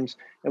 across teams?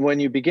 And when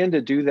you begin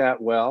to do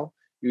that well,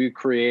 you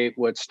create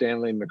what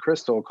Stanley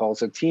McChrystal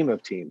calls a team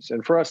of teams.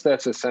 And for us,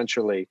 that's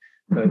essentially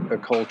a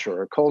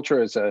culture. A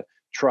culture is a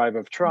tribe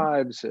of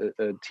tribes,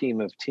 a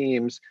team of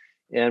teams.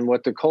 And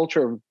what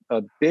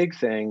a big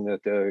thing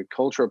that the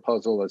culture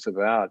puzzle is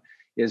about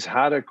is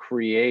how to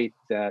create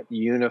that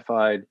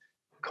unified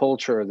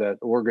culture, that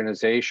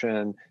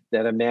organization,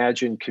 that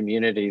imagined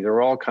community. There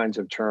are all kinds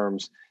of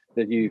terms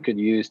that you could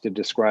use to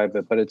describe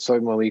it, but it's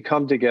like when we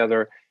come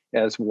together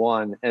as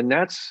one, and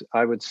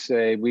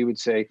we would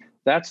say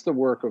that's the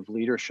work of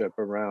leadership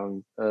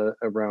around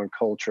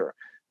culture,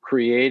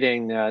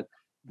 creating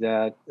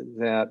that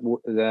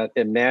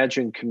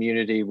imagined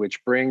community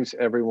which brings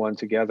everyone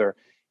together.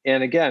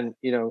 And again,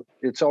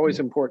 it's always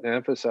important to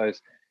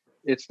emphasize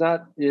it's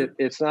not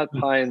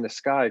pie in the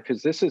sky,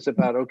 because this is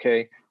about,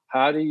 okay,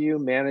 how do you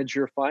manage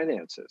your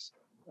finances?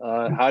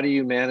 How do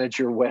you manage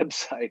your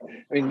website?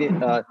 I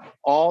mean,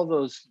 all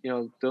those,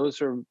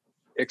 those are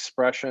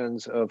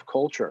expressions of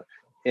culture,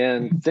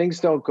 and things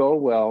don't go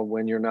well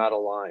when you're not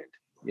aligned.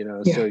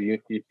 So you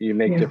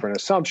make different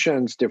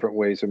assumptions, different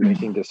ways of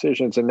making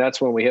decisions, and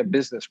that's when we have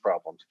business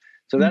problems.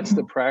 So that's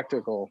the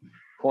practical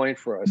point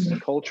for us.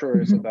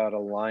 Culture is about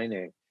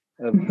aligning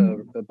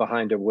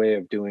behind a way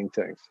of doing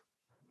things.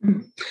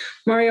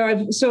 Mario,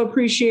 I so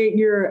appreciate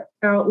your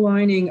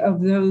outlining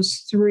of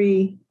those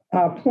three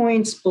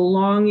points: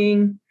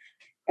 belonging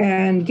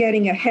and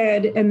getting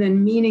ahead, and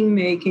then meaning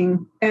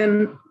making.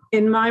 And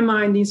in my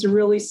mind, these are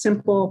really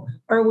simple.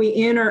 Are we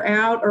in or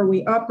out? Are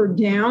we up or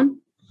down?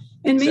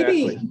 And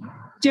maybe, exactly.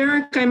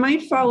 Derek, I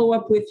might follow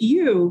up with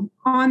you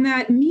on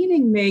that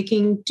meaning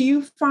making. Do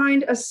you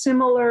find a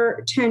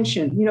similar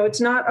tension?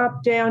 It's not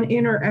up, down,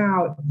 in or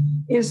out.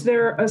 Is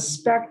there a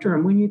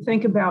spectrum when you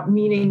think about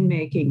meaning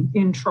making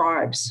in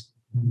tribes?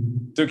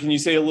 So can you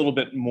say a little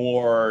bit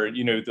more,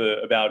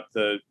 about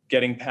the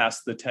getting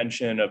past the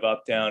tension of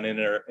up, down, in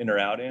or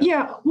out? Anne?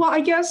 Yeah, well,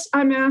 I guess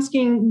I'm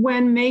asking,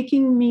 when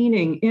making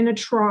meaning in a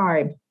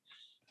tribe,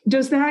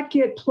 does that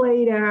get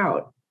played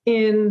out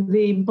in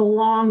the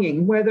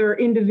belonging, whether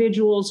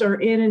individuals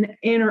are in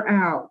or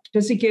out?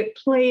 Does it get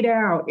played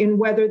out in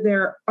whether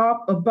they're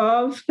up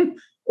above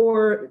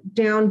or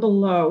down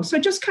below? So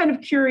just kind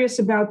of curious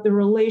about the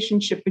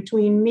relationship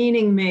between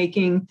meaning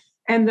making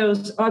and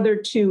those other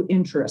two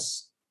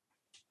interests?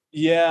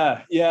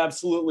 Yeah,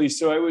 absolutely.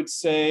 So I would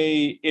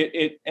say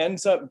it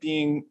ends up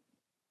being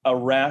a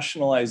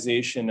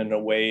rationalization and a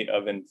way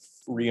of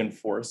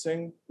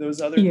reinforcing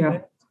those other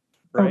things,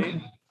 right?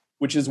 Okay.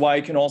 Which is why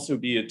it can also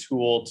be a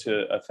tool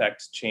to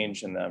affect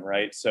change in them,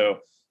 right? So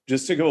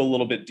just to go a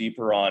little bit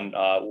deeper on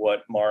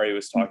what Mario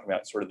was talking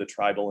about, sort of the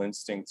tribal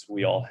instincts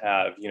we all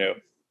have,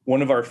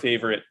 one of our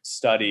favorite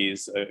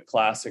studies, a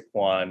classic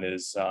one,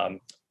 is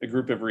a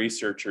group of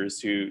researchers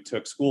who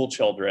took school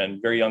children,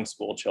 very young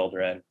school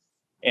children,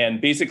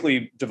 and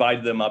basically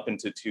divided them up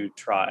into two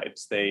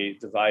tribes. They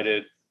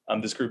divided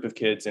this group of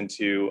kids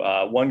into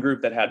one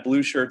group that had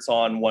blue shirts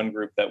on, one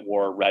group that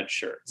wore red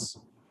shirts.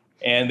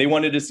 And they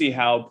wanted to see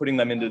how putting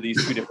them into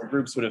these two different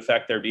groups would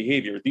affect their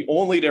behavior. The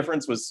only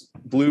difference was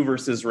blue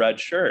versus red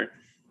shirt.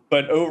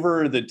 But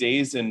over the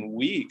days and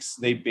weeks,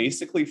 they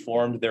basically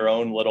formed their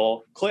own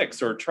little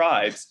cliques or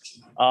tribes.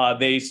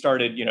 They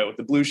started,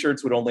 the blue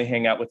shirts would only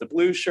hang out with the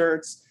blue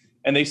shirts.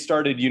 And they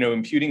started,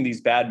 imputing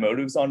these bad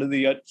motives onto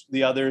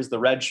the others. The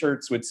red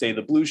shirts would say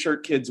the blue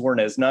shirt kids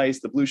weren't as nice.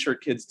 The blue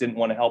shirt kids didn't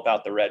want to help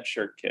out the red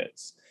shirt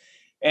kids.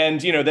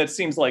 And, that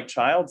seems like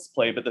child's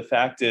play. But the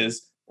fact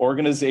is,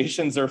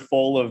 organizations are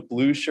full of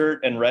blue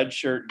shirt and red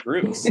shirt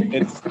groups.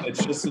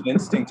 It's just an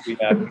instinct we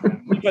have,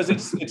 because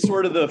it's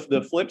sort of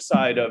the flip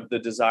side of the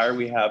desire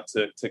we have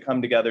to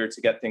come together, to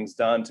get things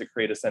done, to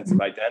create a sense of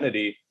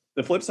identity.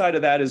 The flip side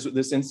of that is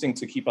this instinct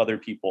to keep other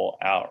people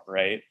out,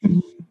 right?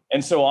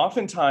 And so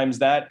oftentimes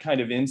that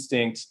kind of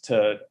instinct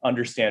to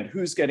understand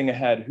who's getting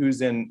ahead,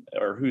 who's in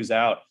or who's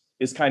out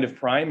is kind of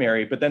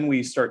primary. But then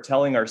we start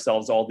telling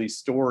ourselves all these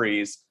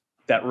stories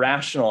that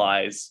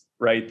rationalize,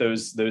 right,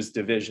 those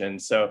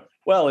divisions. So,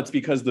 well, it's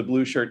because the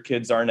blue shirt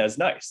kids aren't as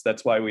nice.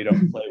 That's why we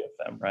don't play with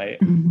them, right?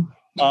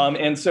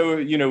 And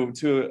so,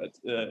 to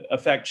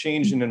affect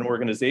change in an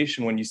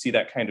organization, when you see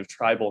that kind of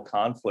tribal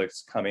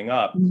conflicts coming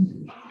up,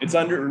 it's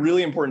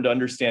really important to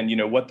understand,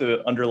 what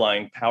the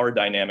underlying power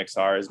dynamics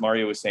are. As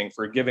Mario was saying,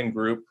 for a given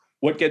group,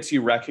 what gets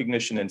you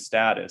recognition and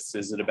status?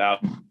 Is it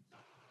about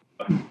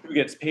who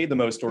gets paid the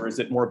most, or is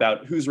it more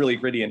about who's really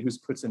gritty and who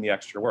puts in the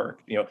extra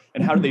work?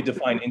 And how do they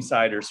define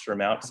insiders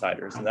from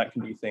outsiders? And that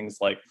can be things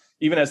like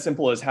even as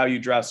simple as how you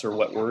dress or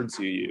what words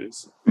you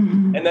use.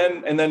 And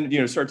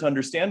then start to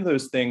understand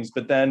those things,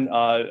 but then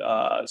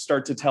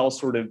start to tell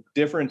sort of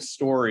different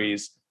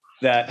stories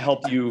that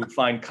help you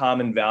find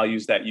common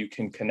values that you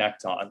can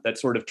connect on, that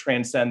sort of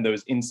transcend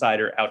those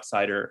insider,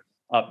 outsider,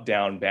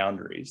 up-down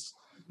boundaries.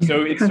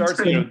 So it starts,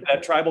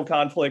 that tribal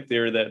conflict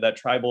there, that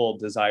tribal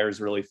desire is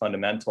really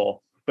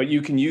fundamental, but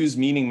you can use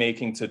meaning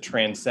making to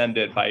transcend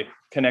it by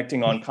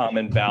connecting on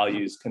common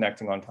values,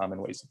 connecting on common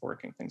ways of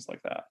working, things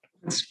like that.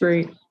 That's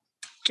great.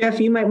 Jeff,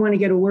 you might want to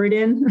get a word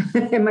in.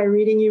 Am I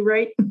reading you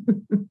right?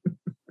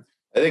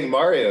 I think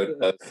Mario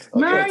does.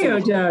 Mario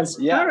does.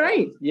 Yeah. All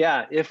right.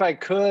 Yeah, if I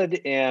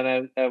could,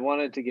 and I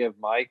wanted to give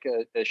Mike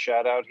a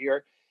shout out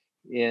here.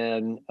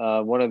 In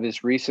one of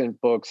his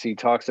recent books, he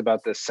talks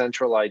about the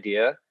central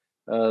idea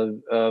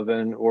of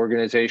an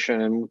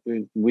organization,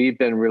 and we've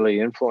been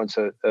really influenced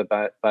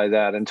by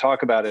that, and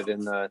talk about it in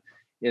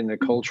the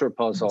culture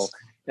puzzle.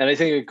 And I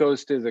think it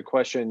goes to the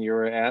question you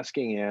were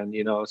asking, Ann.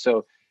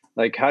 So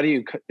like how do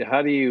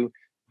you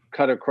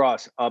cut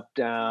across up,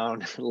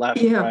 down,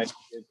 left, right,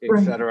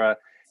 etc.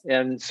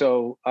 And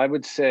so I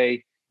would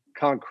say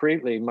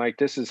concretely, Mike,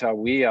 this is how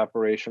we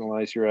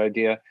operationalize your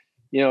idea.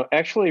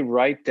 Actually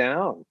write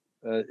down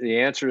the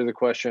answer to the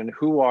question,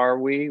 who are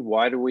we?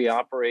 Why do we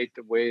operate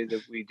the way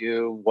that we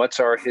do? What's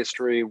our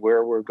history?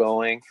 Where we're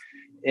going?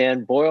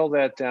 And boil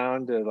that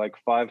down to like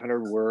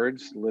 500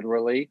 words,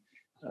 literally,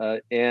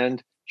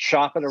 and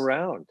shop it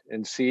around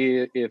and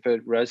see if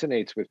it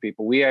resonates with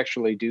people. We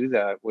actually do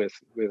that with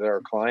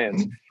our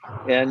clients.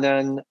 And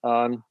then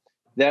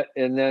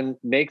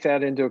make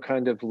that into a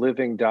kind of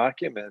living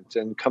document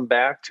and come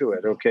back to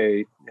it.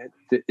 Okay,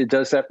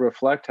 does that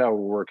reflect how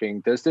we're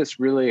working? Does this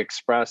really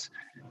express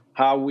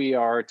how we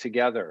are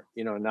together,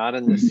 not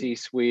in the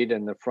C-suite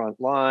and the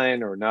front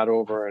line, or not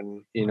over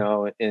in,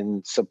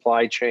 in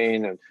supply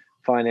chain and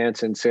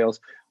finance and sales?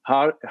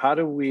 How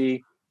do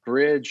we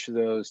bridge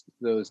those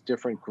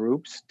different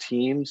groups,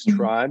 teams,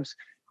 tribes,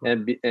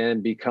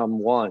 and become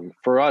one?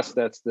 For us,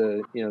 that's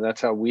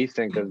that's how we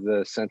think of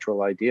the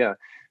central idea.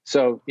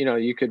 So,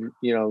 you could,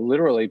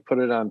 literally put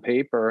it on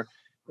paper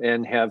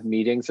and have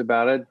meetings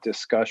about it,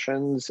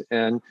 discussions,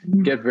 and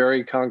get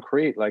very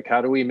concrete. Like,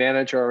 how do we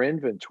manage our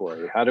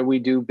inventory? How do we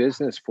do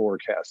business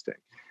forecasting?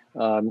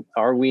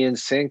 Are we in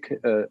sync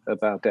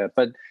about that?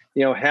 But,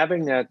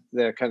 having that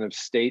kind of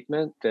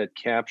statement that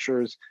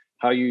captures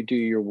how you do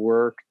your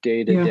work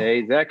day to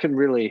day, that can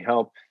really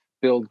help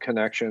build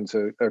connections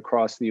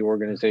across the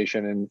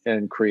organization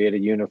and create a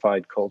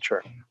unified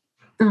culture.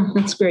 Oh,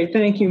 that's great.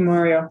 Thank you,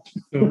 Mario.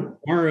 So,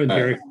 Mario and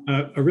Derek,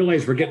 I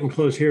realize we're getting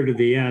close here to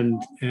the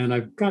end, and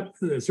I've got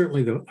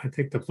certainly I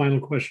think the final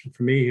question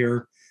for me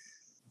here,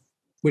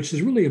 which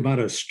is really about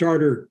a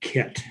starter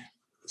kit.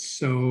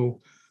 So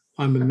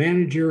I'm a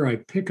manager, I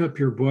pick up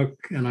your book,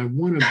 and I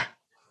want to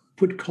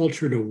put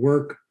culture to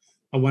work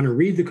I want to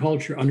read the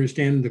culture,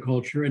 understand the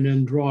culture, and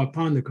then draw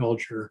upon the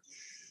culture.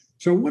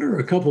 So what are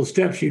a couple of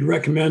steps you'd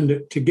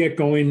recommend to get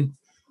going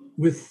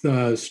with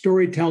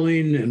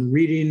storytelling and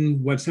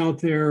reading what's out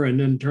there and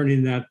then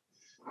turning that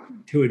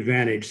to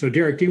advantage? So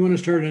Derek, do you want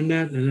to start on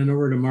that and then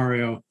over to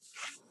Mario?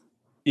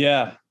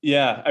 Yeah.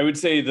 I would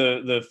say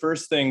the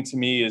first thing to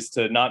me is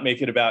to not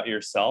make it about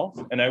yourself.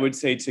 And I would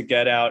say to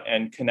get out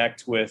and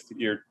connect with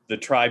the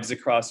tribes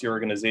across your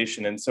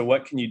organization. And so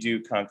what can you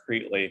do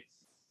concretely?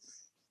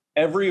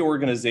 Every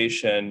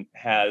organization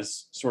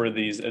has sort of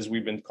these, as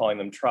we've been calling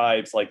them,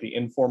 tribes, like the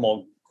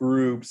informal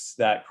groups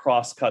that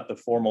cross-cut the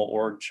formal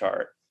org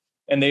chart.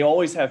 And they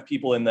always have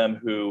people in them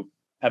who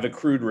have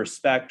accrued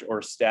respect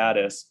or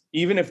status,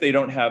 even if they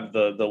don't have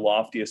the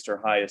loftiest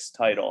or highest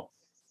title.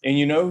 And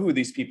you know who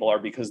these people are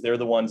because they're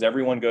the ones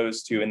everyone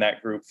goes to in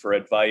that group for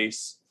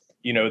advice.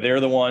 You know, they're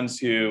the ones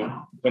who,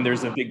 when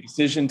there's a big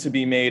decision to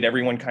be made,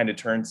 everyone kind of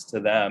turns to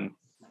them.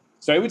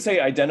 So I would say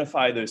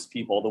identify those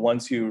people, the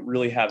ones who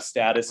really have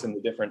status in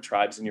the different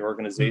tribes in your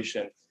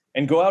organization,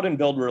 and go out and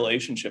build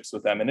relationships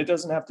with them. And it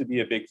doesn't have to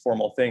be a big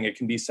formal thing. It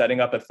can be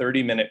setting up a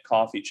 30-minute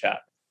coffee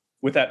chat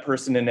with that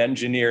person in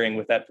engineering,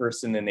 with that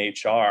person in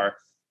HR,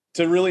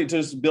 to really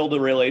just build a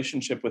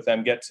relationship with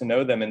them, get to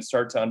know them, and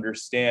start to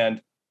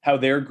understand how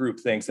their group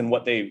thinks and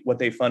what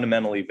they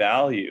fundamentally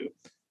value.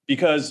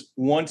 Because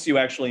once you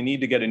actually need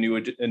to get a new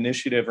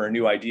initiative or a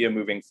new idea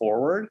moving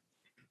forward,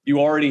 you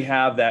already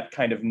have that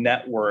kind of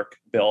network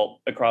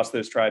built across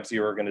those tribes of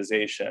your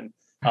organization.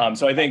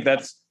 So I think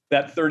that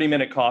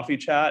 30-minute coffee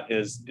chat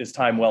is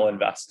time well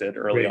invested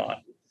early on.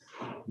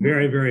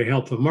 Very, very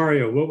helpful.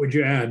 Mario, what would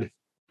you add?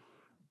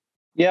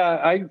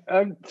 Yeah,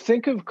 I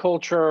think of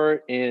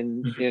culture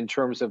in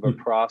terms of a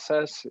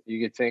process.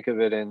 You could think of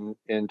it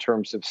in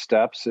terms of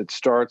steps. It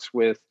starts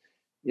with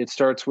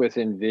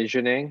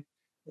envisioning,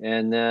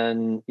 and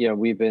then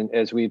we've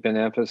been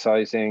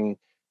emphasizing.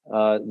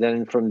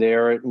 Then from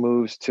there it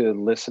moves to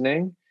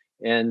listening,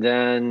 and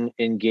then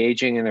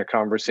engaging in a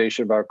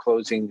conversation about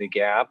closing the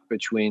gap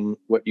between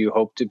what you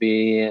hope to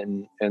be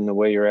and the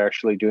way you're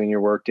actually doing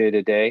your work day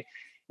to day.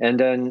 And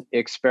then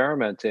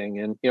experimenting.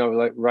 And,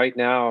 like right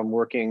now I'm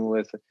working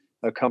with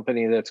a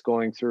company that's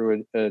going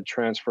through a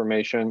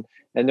transformation,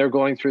 and they're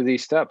going through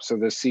these steps. So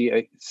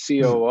the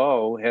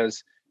COO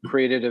has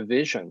created a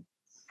vision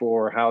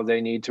for how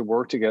they need to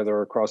work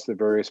together across the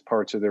various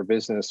parts of their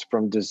business,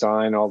 from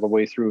design all the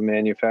way through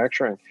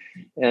manufacturing.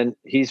 And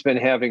he's been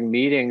having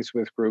meetings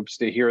with groups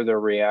to hear their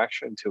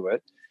reaction to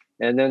it.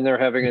 And then they're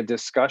having a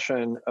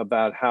discussion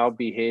about how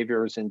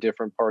behaviors in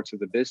different parts of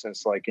the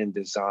business, like in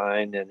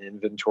design and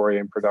inventory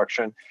and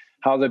production,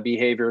 how the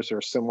behaviors are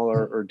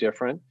similar or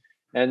different.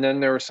 And then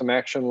there are some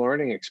action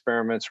learning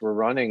experiments we're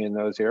running in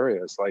those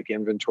areas, like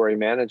inventory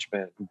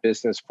management,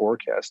 business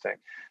forecasting.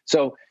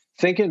 So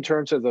think in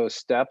terms of those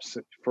steps.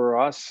 For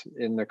us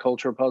in the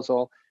culture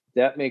puzzle,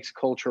 that makes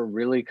culture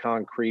really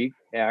concrete,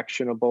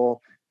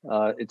 actionable.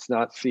 It's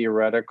not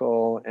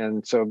theoretical.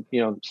 And so,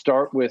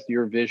 start with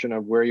your vision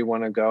of where you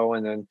want to go,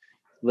 and then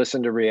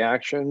listen to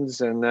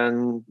reactions, and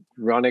then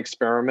run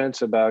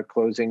experiments about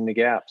closing the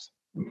gaps.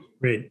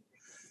 Great.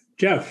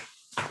 Jeff.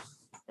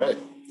 Right.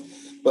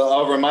 Well,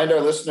 I'll remind our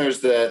listeners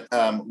that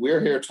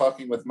we're here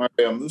talking with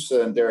Mario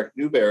Moussa and Derek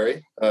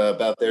Newberry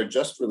about their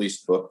just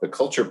released book, The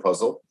Culture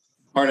Puzzle,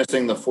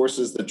 Harnessing the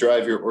Forces That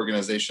Drive Your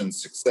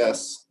Organization's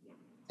Success.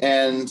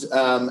 And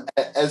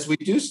as we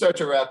do start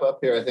to wrap up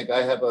here, I think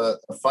I have a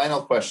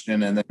final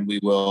question, and then we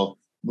will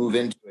move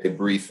into a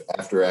brief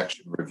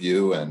after-action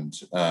review, and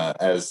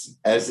as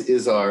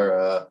is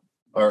our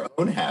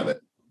own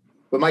habit.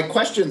 But my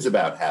question's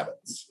about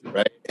habits,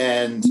 right?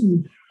 And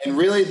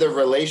really the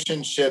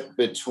relationship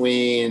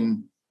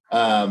between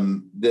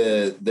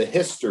the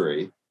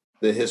history,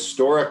 the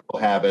historical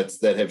habits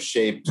that have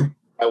shaped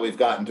how we've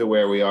gotten to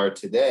where we are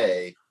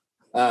today,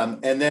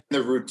 and then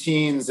the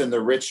routines and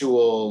the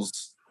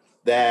rituals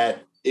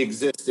that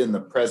exist in the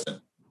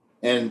present,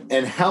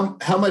 and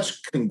how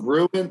much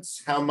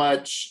congruence, how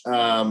much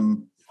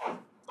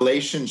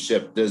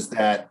relationship does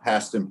that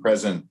past and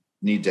present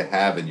need to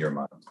have in your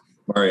mind?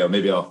 Mario,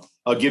 maybe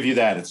I'll give you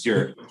that. It's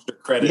your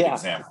credit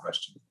exam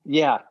question.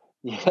 Yeah.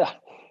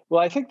 Well,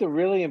 I think the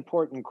really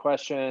important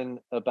question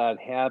about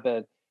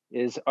habit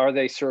is, are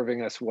they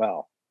serving us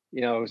well?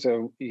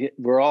 So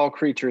we're all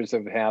creatures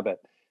of habit.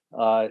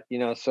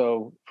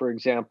 So for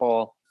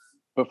example,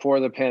 before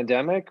the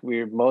pandemic,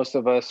 most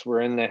of us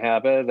were in the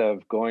habit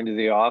of going to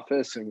the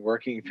office and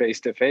working face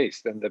to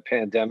face. Then the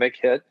pandemic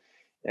hit,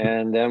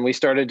 and then we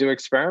started to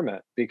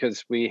experiment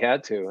because we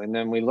had to. And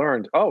then we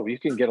learned, you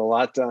can get a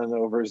lot done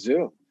over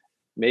Zoom.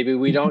 Maybe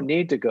we don't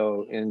need to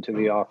go into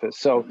the office.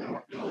 So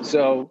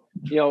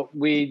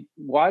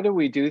why do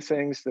we do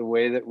things the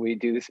way that we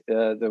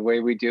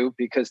do?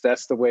 Because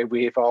that's the way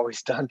we've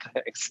always done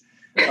things.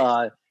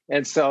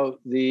 And so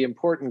the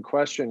important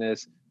question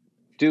is,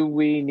 do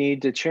we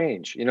need to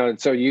change?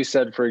 So you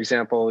said, for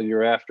example,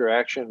 your after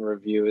action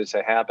review is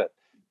a habit.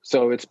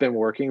 So it's been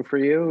working for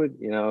you,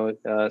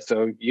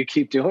 so you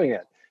keep doing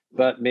it.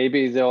 But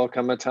maybe there'll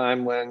come a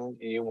time when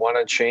you want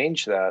to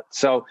change that.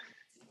 So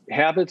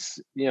habits,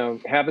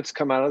 habits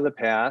come out of the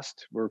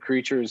past. We're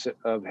creatures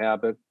of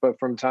habit, but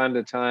from time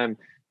to time,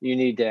 you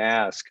need to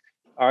ask,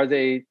 are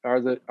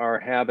our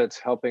habits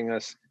helping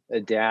us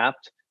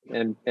adapt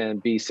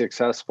and be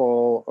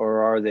successful,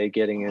 or are they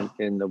getting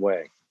in the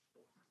way?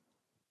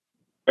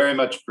 Very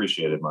much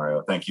appreciated,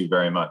 Mario. Thank you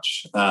very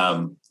much.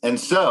 And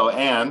so,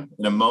 Anne,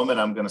 in a moment,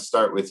 I'm going to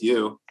start with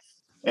you,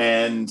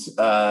 and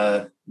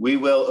we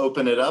will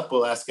open it up.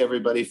 We'll ask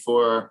everybody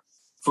for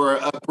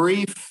a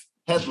brief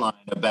headline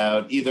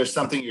about either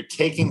something you're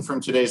taking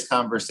from today's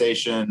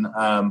conversation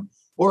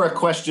or a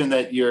question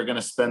that you're going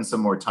to spend some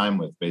more time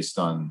with based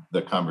on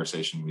the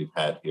conversation we've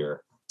had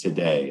here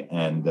today.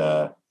 And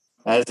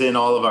as in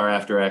all of our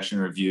after action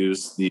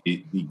reviews,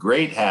 the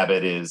great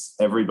habit is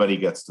everybody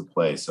gets to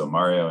play. So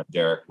Mario and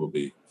Derek will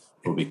be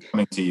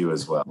coming to you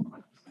as well.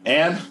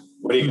 Anne,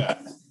 what do you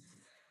got?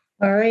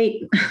 All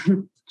right,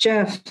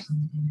 Jeff,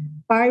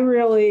 I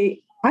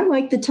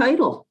like the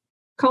title,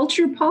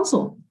 Culture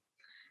Puzzle.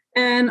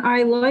 And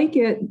I like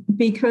it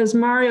because,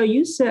 Mario,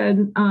 you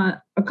said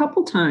a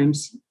couple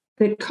times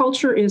that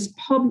culture is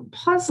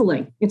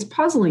puzzling. It's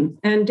puzzling.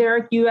 And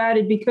Derek, you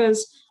added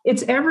because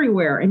it's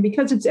everywhere. And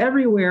because it's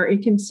everywhere,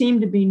 it can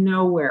seem to be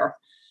nowhere.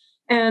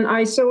 And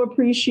I so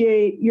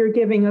appreciate you're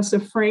giving us a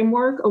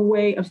framework, a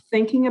way of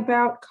thinking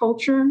about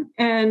culture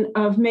and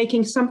of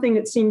making something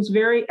that seems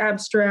very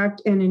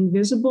abstract and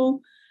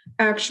invisible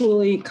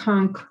actually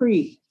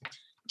concrete.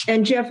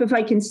 And Jeff, if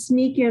I can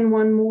sneak in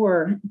one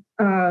more,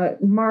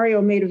 Mario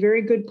made a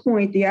very good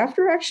point. The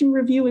after action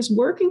review is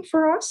working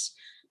for us,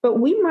 but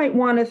we might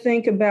want to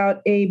think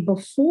about a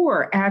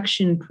before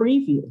action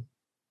preview.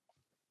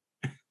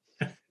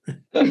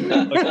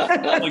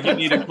 Like you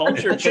need a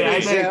culture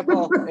change.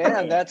 Example,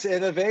 and that's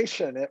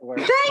innovation at work.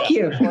 Thank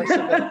you.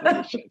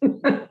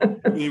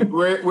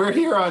 We're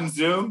here on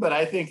Zoom, but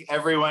I think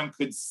everyone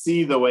could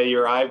see the way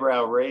your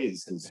eyebrow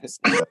raised. I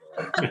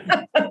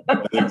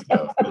think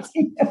so. It's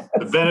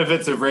the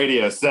benefits of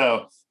radio.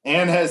 So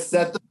Anne has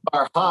set the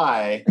bar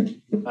high,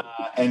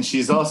 and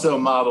she's also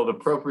modeled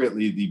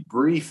appropriately the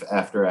brief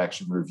after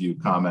action review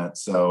comment.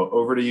 So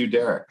over to you,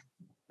 Derek.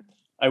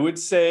 I would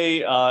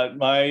say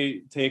my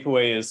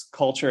takeaway is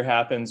culture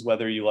happens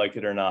whether you like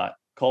it or not.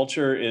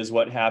 Culture is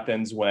what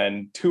happens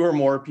when two or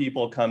more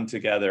people come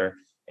together.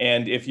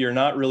 And if you're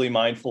not really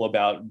mindful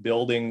about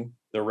building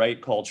the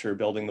right culture,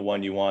 building the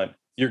one you want,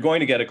 you're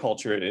going to get a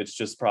culture. It's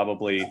just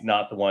probably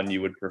not the one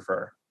you would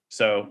prefer.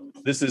 So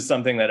this is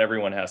something that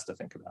everyone has to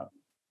think about.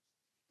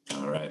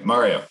 All right,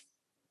 Mario.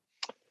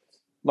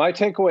 My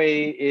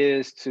takeaway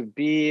is to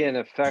be an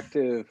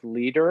effective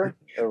leader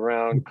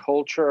around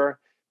culture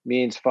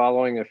means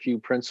following a few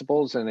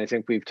principles, and I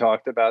think we've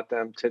talked about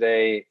them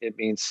today. It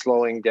means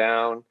slowing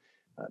down,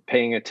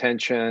 paying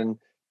attention,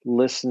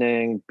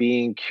 listening,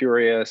 being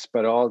curious,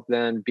 but all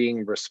then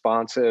being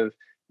responsive,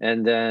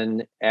 and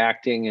then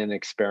acting and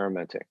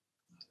experimenting.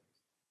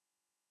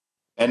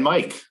 And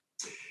Mike.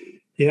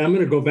 Yeah, I'm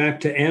going to go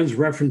back to Anne's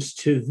reference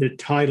to the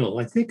title.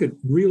 I think it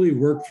really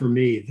worked for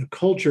me, the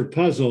culture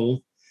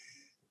puzzle,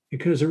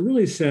 because it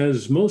really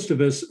says most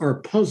of us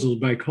are puzzled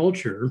by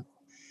culture.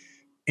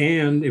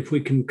 And if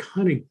we can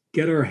kind of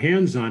get our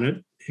hands on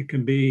it, it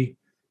can be,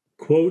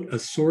 quote, a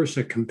source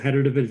of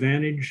competitive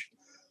advantage,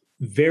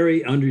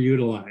 very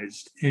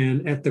underutilized.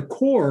 And at the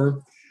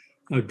core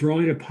of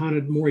drawing upon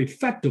it more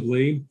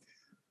effectively,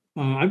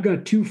 I've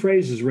got two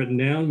phrases written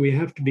down. We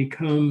have to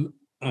become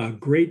a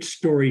great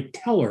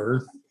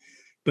storyteller,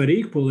 but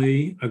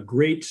equally a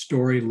great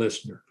story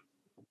listener.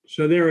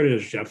 So there it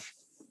is, Jeff.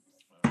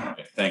 All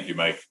right. Thank you,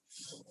 Mike.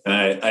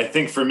 I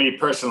think for me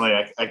personally,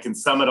 I can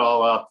sum it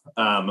all up.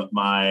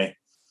 My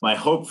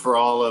hope for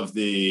all of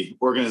the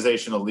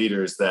organizational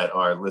leaders that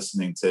are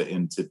listening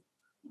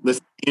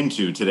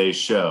into today's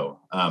show: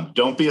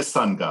 don't be a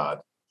sun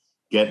god.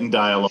 Get in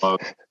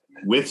dialogue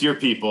with your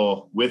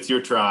people, with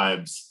your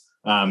tribes.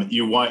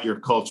 You want your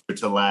culture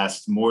to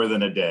last more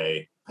than a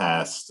day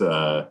past,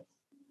 well,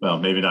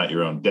 maybe not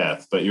your own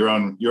death, but your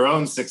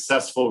own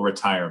successful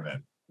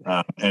retirement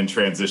and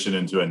transition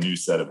into a new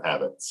set of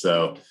habits.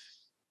 So.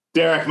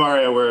 Derek,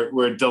 Mario,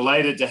 we're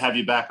delighted to have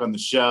you back on the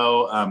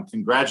show.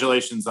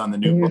 Congratulations on the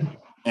new book.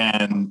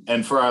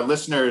 And for our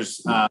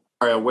listeners,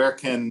 Mario, where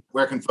can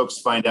folks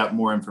find out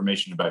more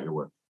information about your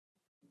work?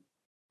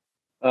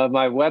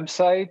 My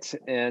website,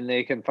 and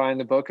they can find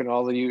the book in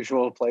all the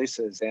usual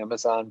places: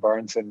 Amazon,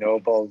 Barnes and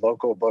Noble,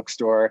 local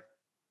bookstore.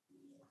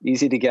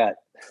 Easy to get.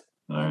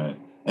 All right.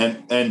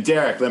 And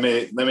Derek, let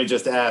me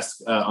just ask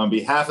on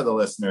behalf of the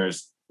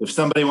listeners, if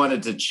somebody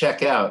wanted to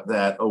check out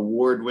that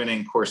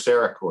award-winning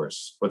Coursera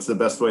course, what's the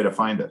best way to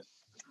find it?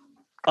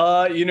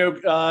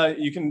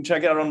 You can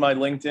check it out on my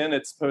LinkedIn.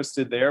 It's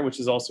posted there, which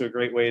is also a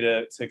great way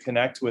to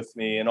connect with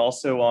me. And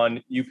also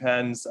on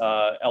UPenn's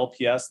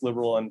LPS,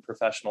 Liberal and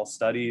Professional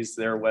Studies,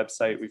 their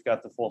website. We've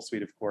got the full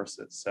suite of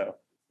courses. So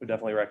we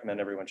definitely recommend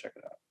everyone check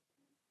it out.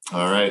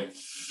 All right.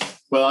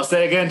 Well, I'll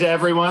say again to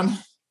everyone,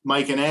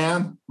 Mike and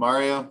Anne,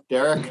 Mario,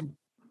 Derek,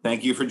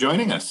 thank you for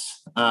joining us.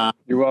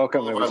 You're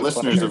welcome. Our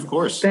listeners, of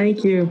course.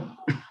 Thank you.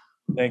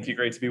 Thank you.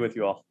 Great to be with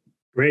you all.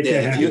 Great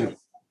to have you.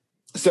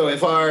 So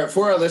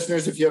for our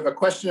listeners, if you have a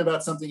question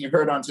about something you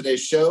heard on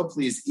today's show,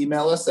 please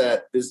email us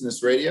at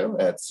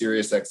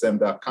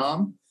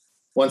businessradio@siriusxm.com.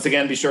 Once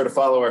again, be sure to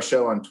follow our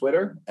show on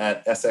Twitter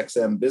at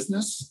SXM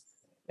Business.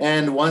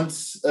 And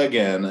once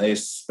again, a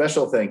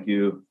special thank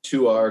you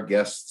to our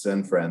guests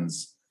and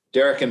friends,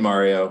 Derek and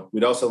Mario.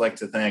 We'd also like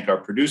to thank our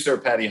producer,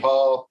 Patty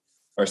Hall,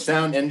 our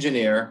sound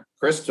engineer,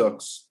 Chris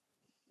Tooks.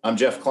 I'm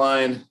Jeff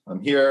Klein. I'm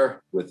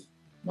here with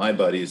my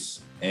buddies,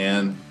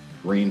 Ann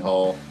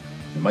Greenhall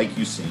and Mike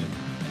Usine.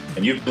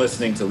 And you've been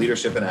listening to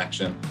Leadership in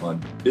Action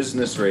on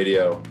Business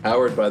Radio,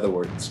 powered by the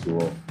Wharton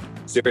School,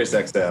 Sirius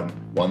XM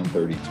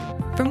 132.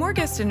 For more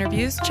guest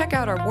interviews, check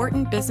out our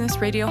Wharton Business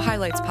Radio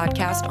Highlights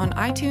podcast on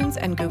iTunes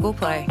and Google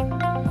Play.